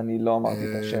 אני לא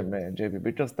אמרתי את השם ג'ייבי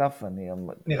ביקרסטאפ,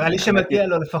 נראה לי שמגיע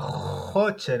לו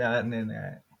לפחות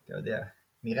אתה יודע,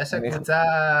 נראה שהקבוצה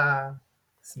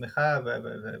שמחה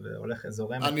והולך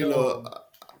זורמת. אני לא...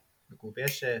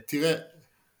 מקובשת. תראה,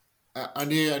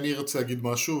 אני רוצה להגיד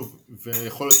משהו,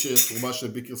 ויכול להיות שתרומה של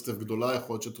ביקרסטאפ גדולה,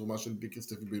 יכול להיות שתרומה של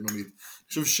ביקרסטאפ בינונית. אני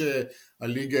חושב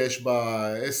שהליגה יש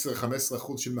בה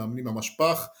 10-15% של מאמנים ממש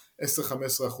פח, 10-15%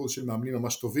 של מאמנים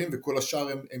ממש טובים, וכל השאר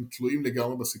הם תלויים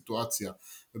לגמרי בסיטואציה.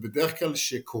 ובדרך כלל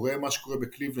שקורה מה שקורה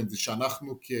בקליבלנד, זה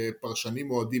שאנחנו כפרשנים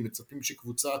מועדים מצפים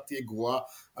שקבוצה תהיה גרועה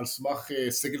על סמך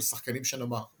סגל שחקנים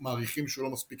שאנחנו מעריכים שהוא לא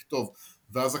מספיק טוב,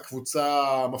 ואז הקבוצה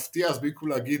מפתיעה, אז במקום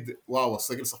להגיד, וואו,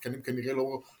 הסגל שחקנים כנראה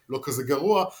לא כזה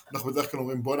גרוע, אנחנו בדרך כלל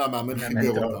אומרים, בוא נאמן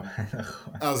חיבר אותם.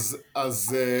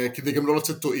 אז כדי גם לא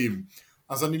לצאת טועים.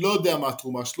 אז אני לא יודע מה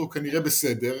התרומה שלו, כנראה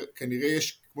בסדר, כנראה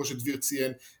יש כמו שדביר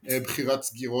ציין, בחירת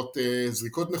סגירות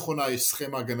זריקות נכונה, יש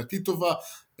סכמה הגנתית טובה,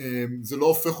 זה לא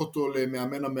הופך אותו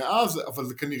למאמן המאה, אבל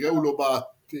זה כנראה הוא לא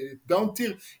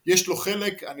בדאונטיר, יש לו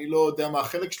חלק, אני לא יודע מה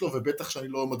החלק שלו, ובטח שאני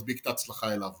לא מדביק את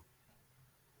ההצלחה אליו.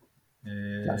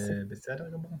 בסדר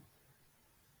גמור.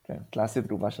 כן, קלאסית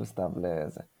תגובה של סתיו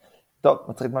לזה. טוב,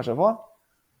 מצחיק מהשבוע?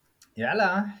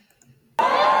 יאללה.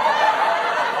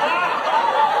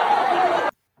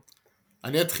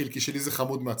 אני אתחיל, כי שלי זה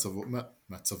חמוד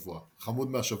מהצבוע,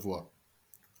 חמוד מהשבוע.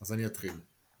 אז אני אתחיל.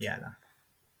 יאללה.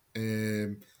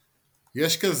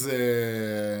 יש כזה,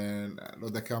 לא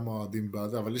יודע כמה אוהדים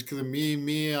בעד, אבל יש כזה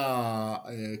מי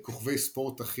הכוכבי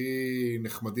ספורט הכי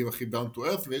נחמדים, הכי down to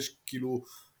earth, ויש כאילו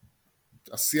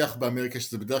השיח באמריקה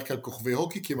שזה בדרך כלל כוכבי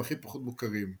הוקי, כי הם הכי פחות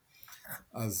מוכרים.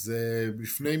 אז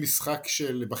לפני משחק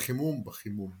של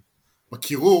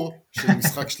בקירור של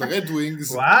משחק של הרד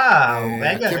ווינגס. וואו,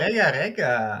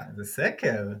 רגע, זה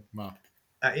סקר. מה?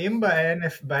 האם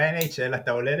ב-NHL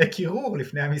אתה עולה לקירור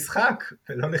לפני המשחק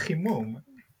ולא לחימום?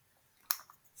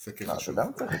 סקר חשוב.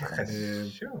 למה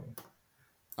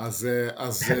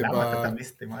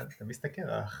אתה מסתכל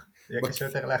אח? יהיה קשה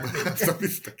יותר להחליט. אתה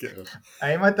מסתכל.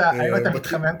 האם אתה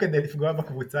מתחמם כדי לפגוע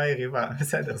בקבוצה היריבה?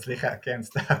 בסדר, סליחה, כן,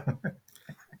 סתם.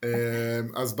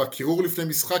 אז בקירור לפני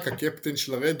משחק, הקפטן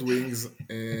של הרד ווינגס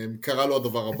קרא לו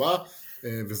הדבר הבא,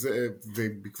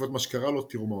 ובעקבות מה שקרה לו,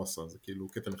 תראו מה הוא עשה, זה כאילו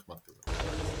קטע נחמד כזה.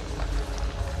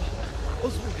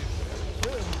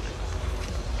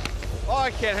 Oh,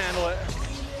 I can't handle it.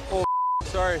 Oh,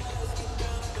 sorry.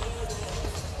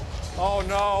 Oh,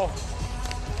 no.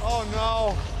 Oh, no.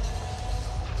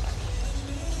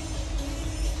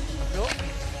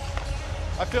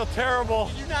 I feel terrible.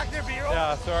 Did you knock their beer over?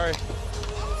 Yeah, sorry.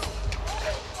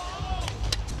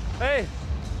 Hey.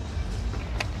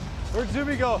 Where'd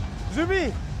Zuby go? Zuby!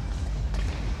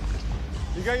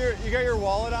 You got your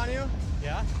wallet on you?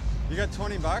 Yeah. You got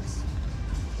 $20? I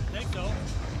think so.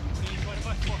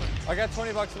 I got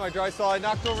 $20 in my dry cell. I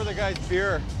knocked over the guy's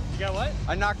beer. You got what?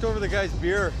 I knocked over the guy's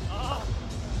beer. Oh.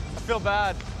 I feel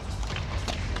bad.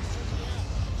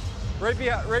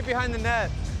 Right behind the net.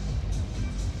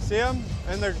 See him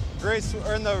in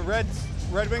the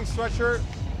Red Wings sweatshirt?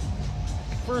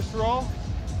 First row.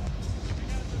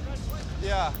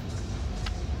 Yeah.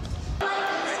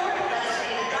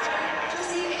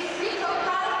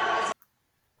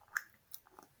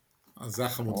 אז זה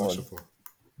החמוד מהשבוע.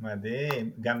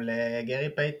 מדהים, גם לגרי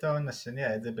פייטון השני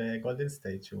היה את זה בגולדן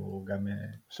סטייט, שהוא גם,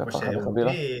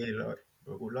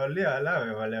 הוא לא עליו עליו,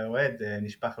 אבל האוהד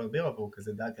נשפך לו בירה, והוא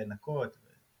כזה דאג לנקות.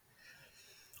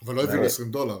 אבל לא הביאו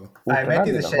 $20. האמת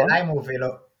היא, זו שאלה אם הוא הביא לו...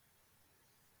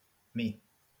 מי?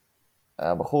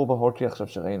 הבחור בהוקי עכשיו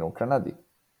שראינו, הוא קנדי.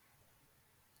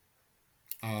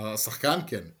 השחקן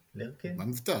כן. לירקין? מה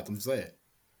מבטא? אתה מזהה.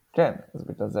 כן, אז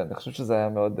בגלל זה, אני חושב שזה היה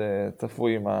מאוד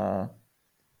צפוי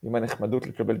עם הנחמדות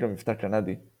לקבל גם מבטא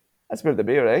קנדי. I spilled the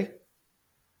beer, eh?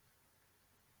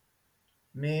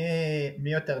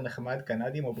 מי יותר נחמד,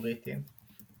 קנדים או בריטים?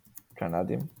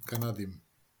 קנדים. קנדים.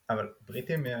 אבל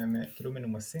בריטים כאילו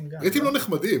מנומסים גם. בריטים לא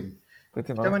נחמדים.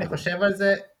 פתאום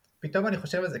אני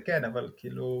חושב על זה, כן, אבל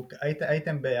כאילו,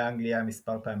 הייתם באנגליה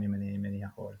מספר פעמים, אני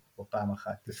מניח, או פעם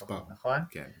אחת, נכון?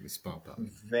 כן, מספר פעמים.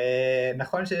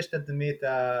 ונכון שיש תדמית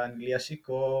האנגליה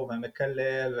שיקור,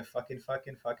 והמקלל, ופאקינג,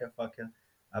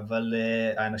 אבל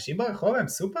האנשים ברחוב הם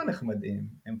סופר נחמדים,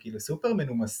 הם כאילו סופר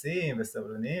מנומסים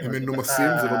וסבלניים. הם מנומסים,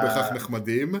 זה לא בהכרח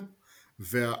נחמדים,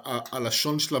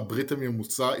 והלשון של הברית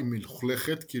הממוצע היא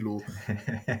מלוכלכת, כאילו,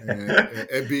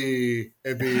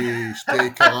 אבי שתי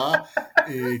יקרה,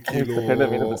 כאילו... אני מסתכל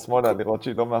למינה ושמאלה, לראות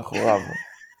שהיא לא מאחוריו.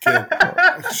 כן,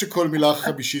 אני חושב שכל מילה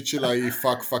החמישית שלה היא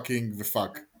פאק, פאקינג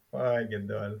ופאק. אוי,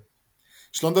 גדול.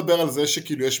 שלא נדבר על זה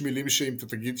שכאילו יש מילים שאם אתה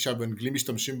תגיד שהאנגלים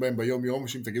משתמשים בהם ביום יום,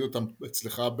 ושאם תגיד אותם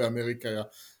אצלך באמריקה,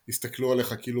 יסתכלו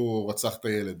עליך כאילו רצחת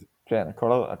ילד. כן,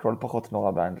 הכל פחות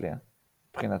נורא באנגליה,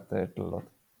 מבחינת כללות.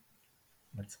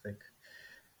 מצחיק.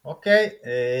 אוקיי,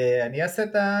 אני אעשה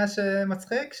את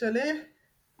המצחיק שלי?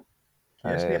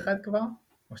 יש לי אחד כבר?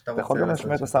 אתה יכול גם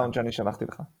לשמוע את הסאונד שאני שלחתי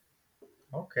לך.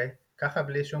 אוקיי, ככה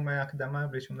בלי שום הקדמה,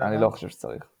 בלי שום דבר? אני לא חושב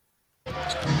שצריך.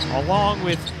 Along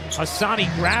with Asani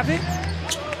Gravit.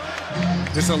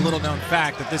 This is a little known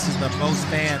fact that this is the most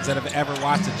fans that have ever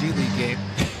watched a G League game.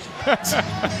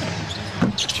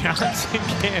 Johnson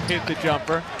can't hit the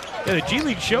jumper. Yeah, the G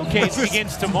League showcase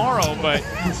begins tomorrow, but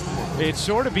it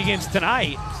sort of begins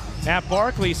tonight at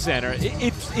Barclays Center.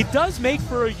 It does make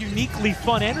for a uniquely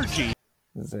fun energy.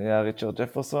 זה היה ריצ'רד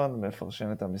ג'פרסון,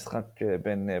 מפרשן את המשחק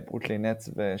בין ברוקלין נטס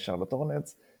ושרלוט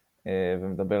הורנטס,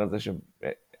 ומדבר על זה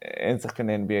שאין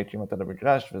שחקני NBA כמעט על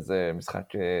המגרש, וזה משחק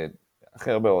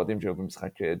הכי הרבה אוהדים שהיו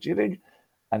במשחק ג'י ליג,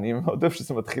 אני מאוד אוהב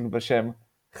שזה מתחיל בשם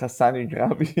חסני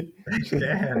גרבי.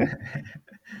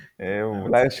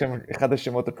 אולי אחד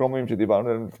השמות הקומיים שדיברנו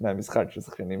עליהם לפני המשחק, של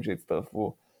שחקנים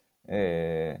שהצטרפו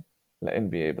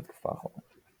ל-NBA בתקופה האחרונה.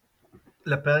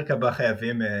 לפרק הבא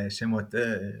חייבים שמות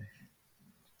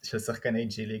של שחקני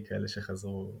ג'ילי כאלה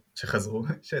שחזרו,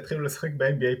 שהתחילו לשחק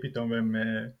ב-NBA פתאום, והם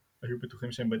היו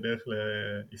בטוחים שהם בדרך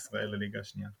לישראל לליגה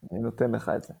השנייה. אני נותן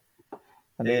לך את זה.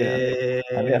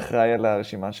 אני אחראי על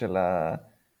הרשימה של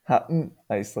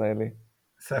הישראלי.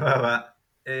 סבבה.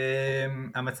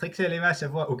 המצחיק שלי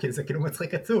מהשבוע, זה כאילו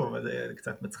מצחיק עצוב, אבל זה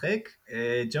קצת מצחיק.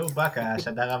 ג'ו באק,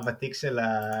 השדר הוותיק של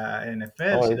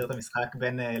ה-NFL, שידר את המשחק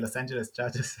בין לוס אנג'לס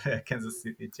צ'ארג'רס וקנזס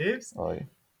סיטי צ'יפס.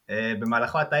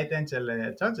 במהלכו הטייטן של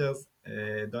צ'ארג'רס,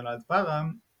 דונלד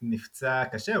פארם, נפצע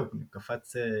קשה, הוא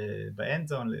קפץ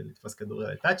באנדזון לתפוס כדור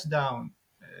לטאצ'דאון,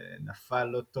 נפל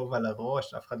לא טוב על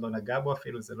הראש, אף אחד לא נגע בו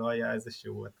אפילו, זה לא היה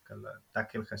איזשהו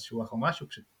טאקל חשוח או משהו,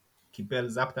 פשוט קיבל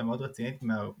זפטה מאוד רצינית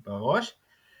בראש.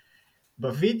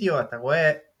 בווידאו אתה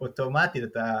רואה אוטומטית,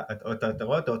 אתה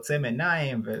רואה אותו עוצם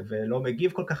עיניים ולא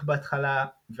מגיב כל כך בהתחלה,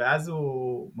 ואז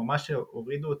הוא ממש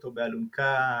הורידו אותו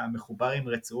באלונקה מחובר עם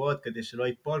רצועות כדי שלא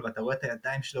ייפול, ואתה רואה את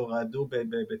הידיים שלו רעדו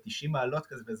ב-90 מעלות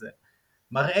כזה, וזה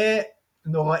מראה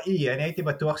נוראי. אני הייתי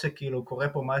בטוח שכאילו קורה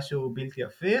פה משהו בלתי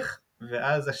הפיך,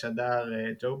 ואז השדר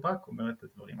ג'ו באק אומר את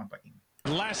הדברים הבאים.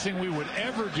 The last thing we would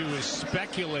ever do is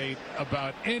speculate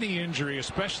about any injury,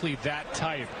 especially that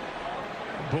type.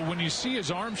 But when you see his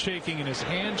arm shaking and his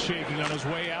hand shaking on his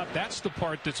way out, that's the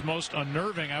part that's most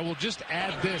unnerving. I will just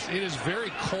add this. It is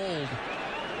very cold,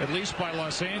 at least by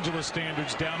Los Angeles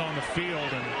standards, down on the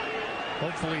field. And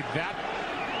hopefully that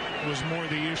was more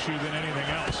the issue than anything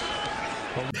else.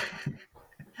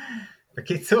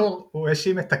 בקיצור, הוא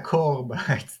האשים את הקור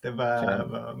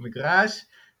במגרש.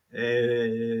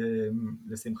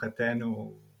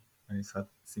 לשמחתנו,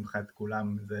 שמחת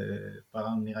כולם,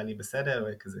 פארם נראה לי בסדר,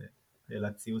 וכזה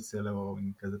לציוץ שלו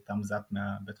עם כזה תמזאפ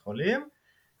מהבית חולים.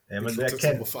 אבל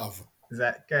זה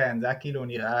כן, זה היה כאילו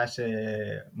נראה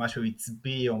שמשהו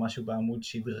הצביע או משהו בעמוד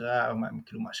שדרה, או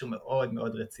כאילו משהו מאוד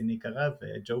מאוד רציני קרה,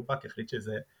 וג'ו באק החליט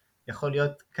שזה יכול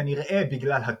להיות כנראה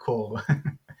בגלל הקור.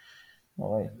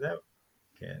 זהו,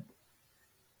 כן.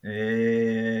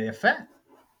 יפה.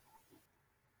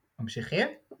 ממשיכים?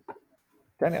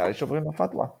 כן, נראה לי שוברים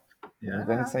לפאטווה.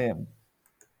 זה נסיים.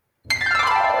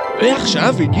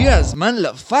 ועכשיו הגיע הזמן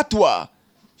לפאטווה.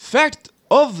 Fact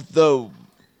of the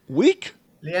week?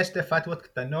 לי יש שתי פאטוות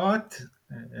קטנות,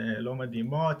 לא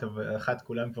מדהימות, אבל אחת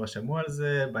כולם כבר שמעו על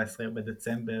זה. ב-10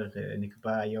 בדצמבר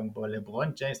נקבע היום בו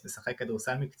לברון ג'יימס משחק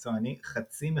כדורסל מקצועני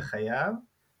חצי מחייו,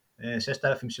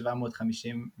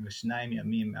 6,752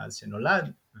 ימים מאז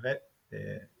שנולד, ו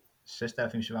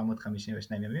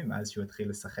 6,752 ימים מאז שהוא התחיל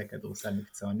לשחק כדורסל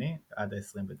מקצועני עד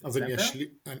ה-20 בדצמבר. אז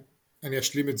אני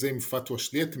אשלים את זה עם פאטווה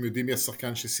שלי. אתם יודעים מי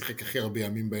השחקן ששיחק הכי הרבה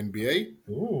ימים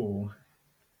ב-NBA?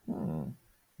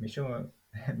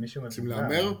 מישהו רוצים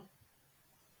לאמר?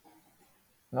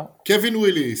 לא. קווין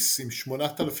וויליס עם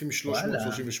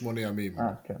 8,338 ימים.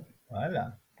 כן. וואלה,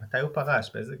 מתי הוא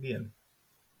פרש? באיזה גיל?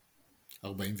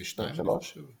 42.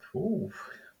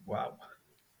 וואו.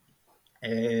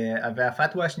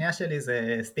 והפאטווה השנייה שלי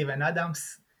זה סטיבן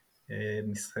אדמס,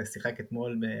 שיחק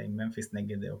אתמול עם ממפיס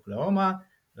נגד אוקלהומה,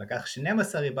 לקח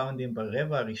 12 ריבאונדים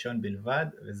ברבע הראשון בלבד,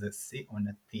 וזה שיא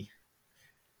עונתי.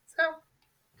 זהו,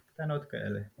 קטנות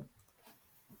כאלה.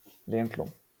 לי אין כלום.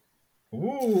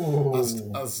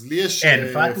 אז לי יש...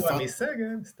 אין, פאטווה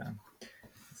מסגל, סתם.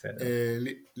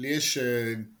 לי יש,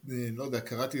 לא יודע,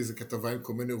 קראתי איזה כתבה עם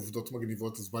כל מיני עובדות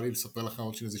מגניבות, אז בא לי לספר לך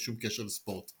עוד שזה שום קשר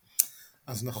לספורט.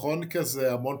 אז נכון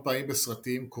כזה, המון פעמים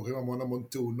בסרטים קוראים המון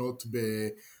תאונות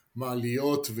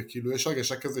במעליות, וכאילו יש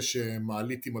הרגשה כזה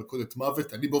שמעלית היא מלכודת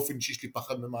מוות. אני באופן אישי יש לי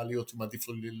פחד ממעליות, ומעדיף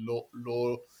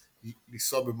לא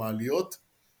לנסוע במעליות.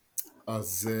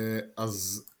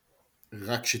 אז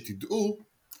רק שתדעו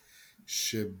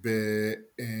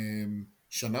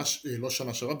לא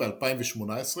שנה שעברה,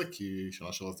 ב-2018, כי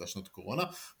שנה שעברה זה השנת קורונה,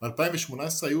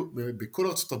 ב-2018 היו בכל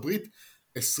ארצות הברית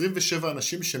 27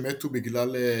 אנשים שמתו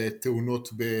בגלל תאונות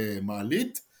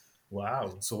במעלית.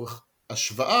 וואו. לצורך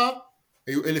השוואה,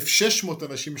 היו 1,600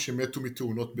 אנשים שמתו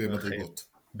מתאונות במדרגות.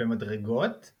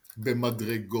 במדרגות?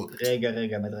 במדרגות.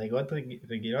 רגע, מדרגות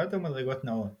רגילות או מדרגות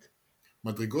נאות?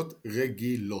 מדרגות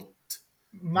רגילות.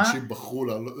 מה? אנשים בחרו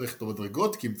ללכת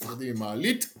במדרגות כי הם מפחדים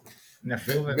ממעלית.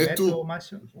 נפלו ומתו או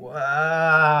משהו?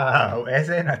 וואו,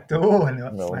 איזה נתון,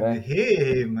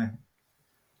 מדהים.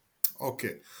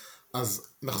 אוקיי,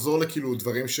 אז נחזור לכאילו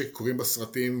דברים שקורים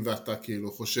בסרטים, ואתה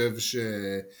כאילו חושב ש...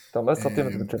 אתה אומר סרטים,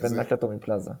 אתה מתכוון נקטו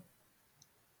מפלאזה.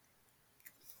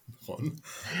 נכון.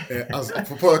 אז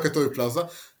אפרופו נקטו מפלאזה,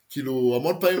 כאילו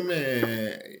המון פעמים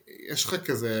יש לך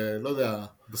כזה, לא יודע,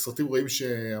 בסרטים רואים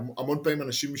שהמון פעמים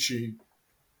אנשים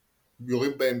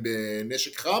שיורים בהם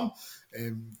בנשק חם,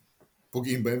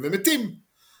 פוגעים בהם ומתים.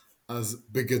 אז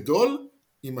בגדול,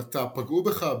 אם אתה פגעו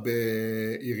בך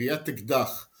ביריית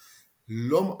אקדח,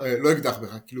 לא אקדח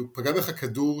בך, כאילו פגע בך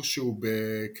כדור שהוא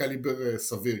בקליבר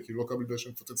סביר, כאילו לא קליבר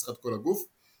שמפוצץ לך את כל הגוף,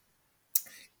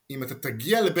 אם אתה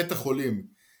תגיע לבית החולים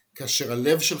כאשר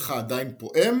הלב שלך עדיין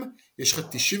פועם, יש לך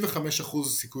 95%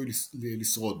 סיכוי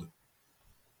לשרוד.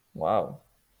 וואו.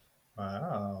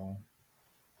 וואו.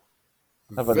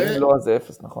 אבל אם לא, אז זה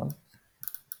 0, נכון?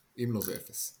 אם לא, זה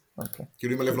 0. אוקיי.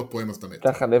 כאילו אם הלב לא פועם, אז אתה מת.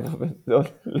 ככה לב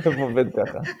עובד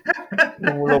ככה.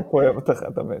 אם הוא לא פועם,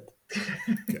 אתה מת.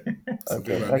 כן.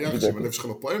 סביר להניח שאם הלב שלך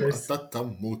לא פועם, אתה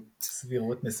תמות.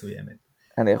 סבירות מסוימת.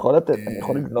 אני יכול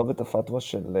לגנוב את הפאטווה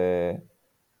של...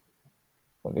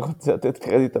 אני רוצה לתת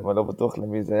קרדיט, אבל לא בטוח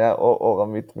למי זה היה, או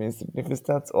אורמית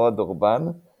מסיגניפיסטאץ, או הדורבן,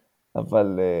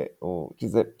 אבל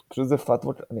פשוט זה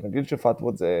פאטוות, אני רגיל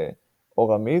שפאטוות זה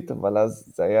אורמית, אבל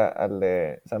אז זה היה על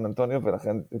סן אנטוניו,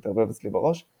 ולכן זה התערבב אצלי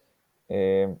בראש.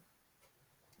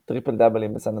 טריפל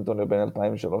דאבלים בסן אנטוניו בין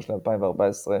 2003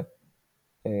 ל-2014,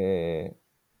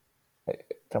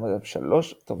 כמה זה?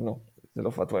 3? טוב, נו, זה לא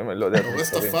פאטווה, אם אני לא יודע.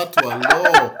 הורס את הפאטווה,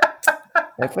 לא.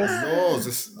 0? לא,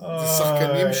 זה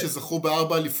שחקנים שזכו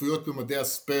ב4 אליפויות במדעי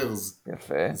הספרס.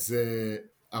 יפה. זה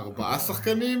 4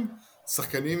 שחקנים,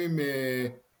 שחקנים עם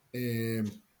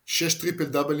 6 טריפל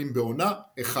דאבלים בעונה,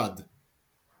 1.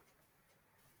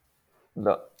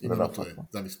 לא, זה לא טועה,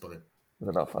 זה המספרים.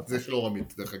 זה לא פאטווה. זה של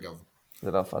אורמית, דרך אגב.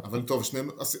 זה לא פאטווה. אבל טוב,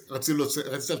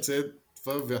 רציתי לציין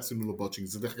ועשינו לו בוטשינג,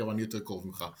 זה דרך אגב אני יותר קרוב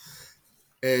ממך.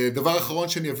 דבר אחרון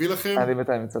שאני אביא לכם. אני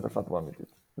בינתיים מצאת הפאטווה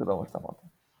אמיתית, זה לא מה שאתה אמרת.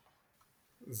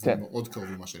 זה מאוד קרוב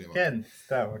ממה שאני אמרתי. כן,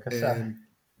 סתם, בבקשה.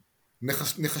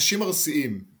 נחשים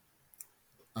ארסיים.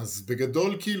 אז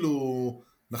בגדול כאילו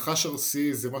נחש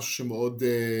ארסי זה משהו שמאוד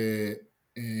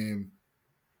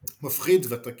מפחיד,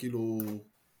 ואתה כאילו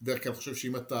דרך כלל חושב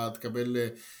שאם אתה תקבל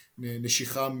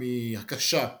נשיכה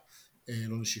מהקשה,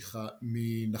 לא נשיכה,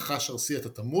 מנחש ארסי אתה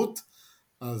תמות,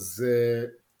 אז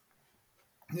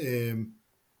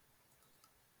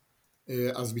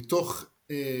מתוך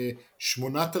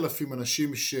 8,000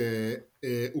 אנשים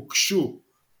שהוקשו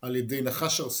על ידי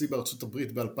נחש ארסי בארצות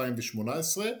הברית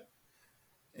ב-2018,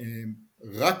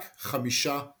 רק 5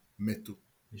 מתו.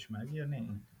 נשמע הגיוני.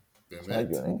 באמת?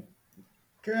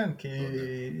 כן, כי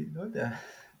לא יודע.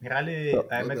 נראה לי,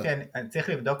 האמת היא, אני צריך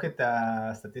לבדוק את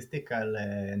הסטטיסטיקה על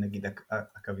נגיד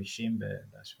עכבישים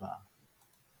בהשוואה.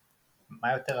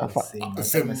 מה יותר ארסי, מה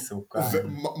יותר מסוכן?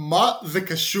 מה זה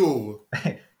קשור?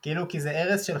 כאילו, כי זה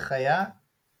ארס של חיה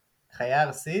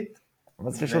ארסית.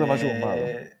 אבל זה קשור למה שהוא אמר.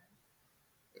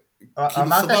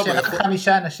 אמרת שרק 5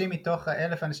 אנשים מתוך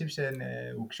 1,000 אנשים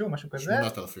שהוקשו, משהו כזה?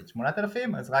 8,000.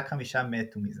 8,000? אז רק 5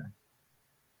 מתו מזה.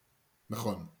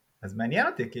 נכון. אז מעניין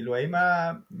אותי, כאילו, האם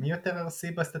מי יותר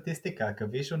ארסי בסטטיסטיקה,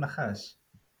 עכביש או נחש?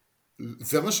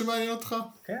 זה מה שמעניין אותך?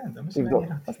 כן, זה מה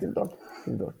שמעניין אותי. אז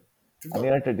תבדוק.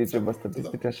 אני רק אגיד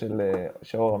שבסטטיסטיקה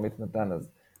שאור עמית נתן, אז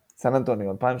סן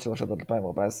אנטוניו, 2003 עד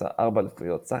 2014, 4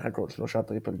 אליפויות, סך הכל 3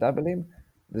 טריפל דאבלים,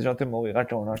 וזה שנותן מורי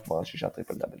רק העונה שכבר על 6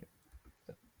 טריפל דאבלים.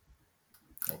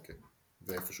 אוקיי,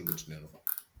 זה איפשהו בין שנינו.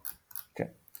 כן.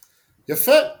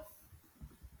 יפה!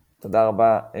 תודה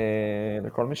רבה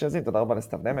לכל מי שהזין, תודה רבה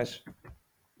לסתיו נמש.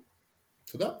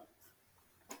 תודה.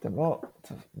 אתם לא...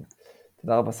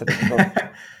 תודה רבה ספק טוב.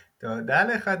 תודה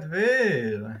לך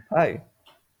דביר. היי.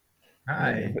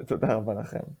 היי. תודה רבה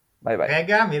לכם. ביי ביי.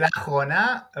 רגע, מילה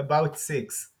אחרונה, about 6.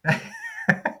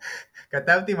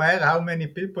 כתבתי מהר, how many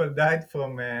people died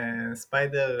from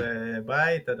spider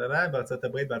bite, בארצות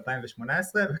הברית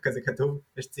ב-2018, וכזה כתוב,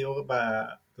 יש ציור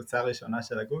בתוצאה הראשונה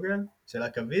של הגוגל, של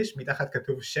עכביש, מתחת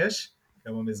כתוב 6,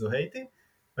 גם הוא מזוהה איתי,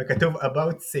 וכתוב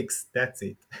about 6, that's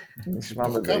it. נשמע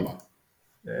מתוך מדהים.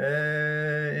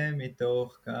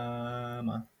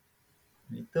 כמה?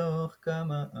 מתוך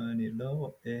כמה, אני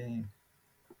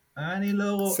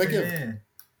לא רואה. סגב.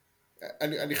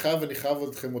 אני חייב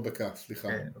אתכם עוד דקה, סליחה.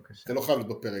 אתה לא חייב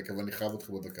להיות בפרק, אבל אני חייב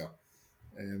אתכם עוד דקה.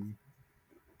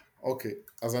 אוקיי,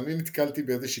 אז אני נתקלתי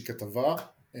באיזושהי כתבה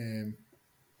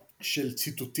של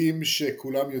ציטוטים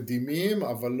שכולם יודעים מי הם,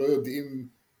 אבל לא יודעים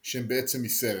שהם בעצם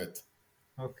מסרט.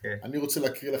 אוקיי. אני רוצה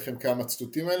להקריא לכם כמה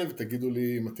ציטוטים האלה, ותגידו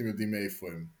לי אם אתם יודעים מאיפה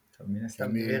הם. טוב, מן הסתם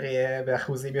דביר יהיה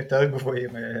באחוזים יותר גבוהים.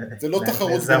 זה לא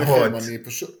תחרות ביניכם, אני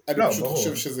פשוט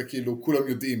חושב שזה כאילו כולם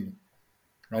יודעים.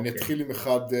 אני אתחיל עם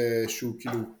אחד שהוא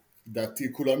כאילו,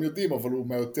 דעתי כולם יודעים, אבל הוא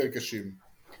מהיותר קשים.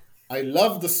 I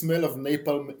love the smell of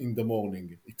napalm in the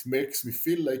morning. It makes me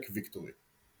feel like victory.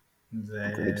 זה...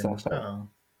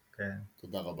 כן.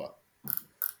 תודה רבה.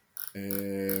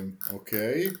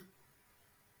 אוקיי.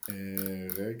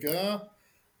 רגע.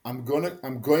 I'm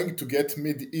going to get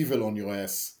medieval on your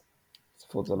ass.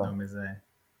 ספרות זולה.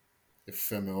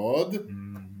 יפה מאוד.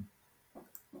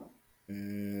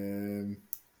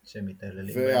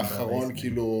 ואחרון,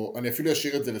 כאילו, אני אפילו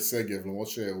אשאיר את זה לסגב, למרות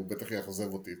שהוא בטח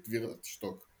יחזב אותי. דביר,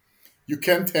 תשתוק. You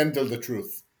can't handle the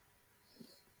truth.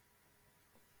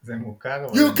 זה מוכר.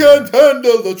 You can't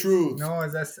handle the truth. נו,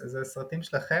 זה הסרטים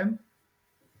שלכם?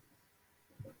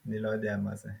 אני לא יודע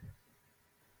מה זה.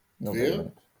 דביר?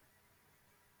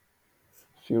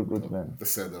 Feel good man.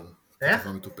 בסדר. איך?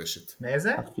 כתבה מטופשת.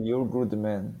 מאיזה? Feel good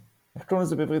man. איך קוראים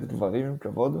לזה בעברית? גברים עם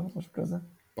כבוד או משהו כזה?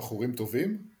 בחורים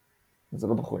טובים? זה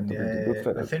לא בחורים טובים.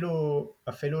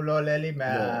 אפילו לא עולה לי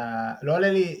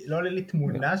לא עולה לי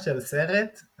תמונה של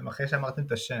סרט, אחרי שאמרתם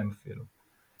את השם אפילו.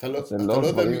 אתה לא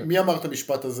יודע מי אמר את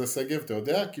המשפט הזה, סגב? אתה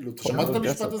יודע? כאילו, אתה שמעת את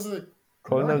המשפט הזה?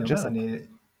 קולנל ג'סק.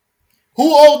 Who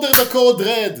ordered the code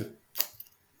red?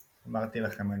 אמרתי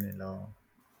לכם, אני לא...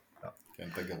 כן,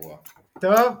 אתה גרוע.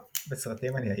 טוב,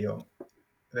 בסרטים אני היום,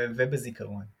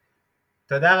 ובזיכרון.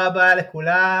 תודה רבה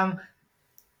לכולם.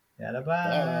 יאללה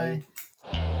ביי.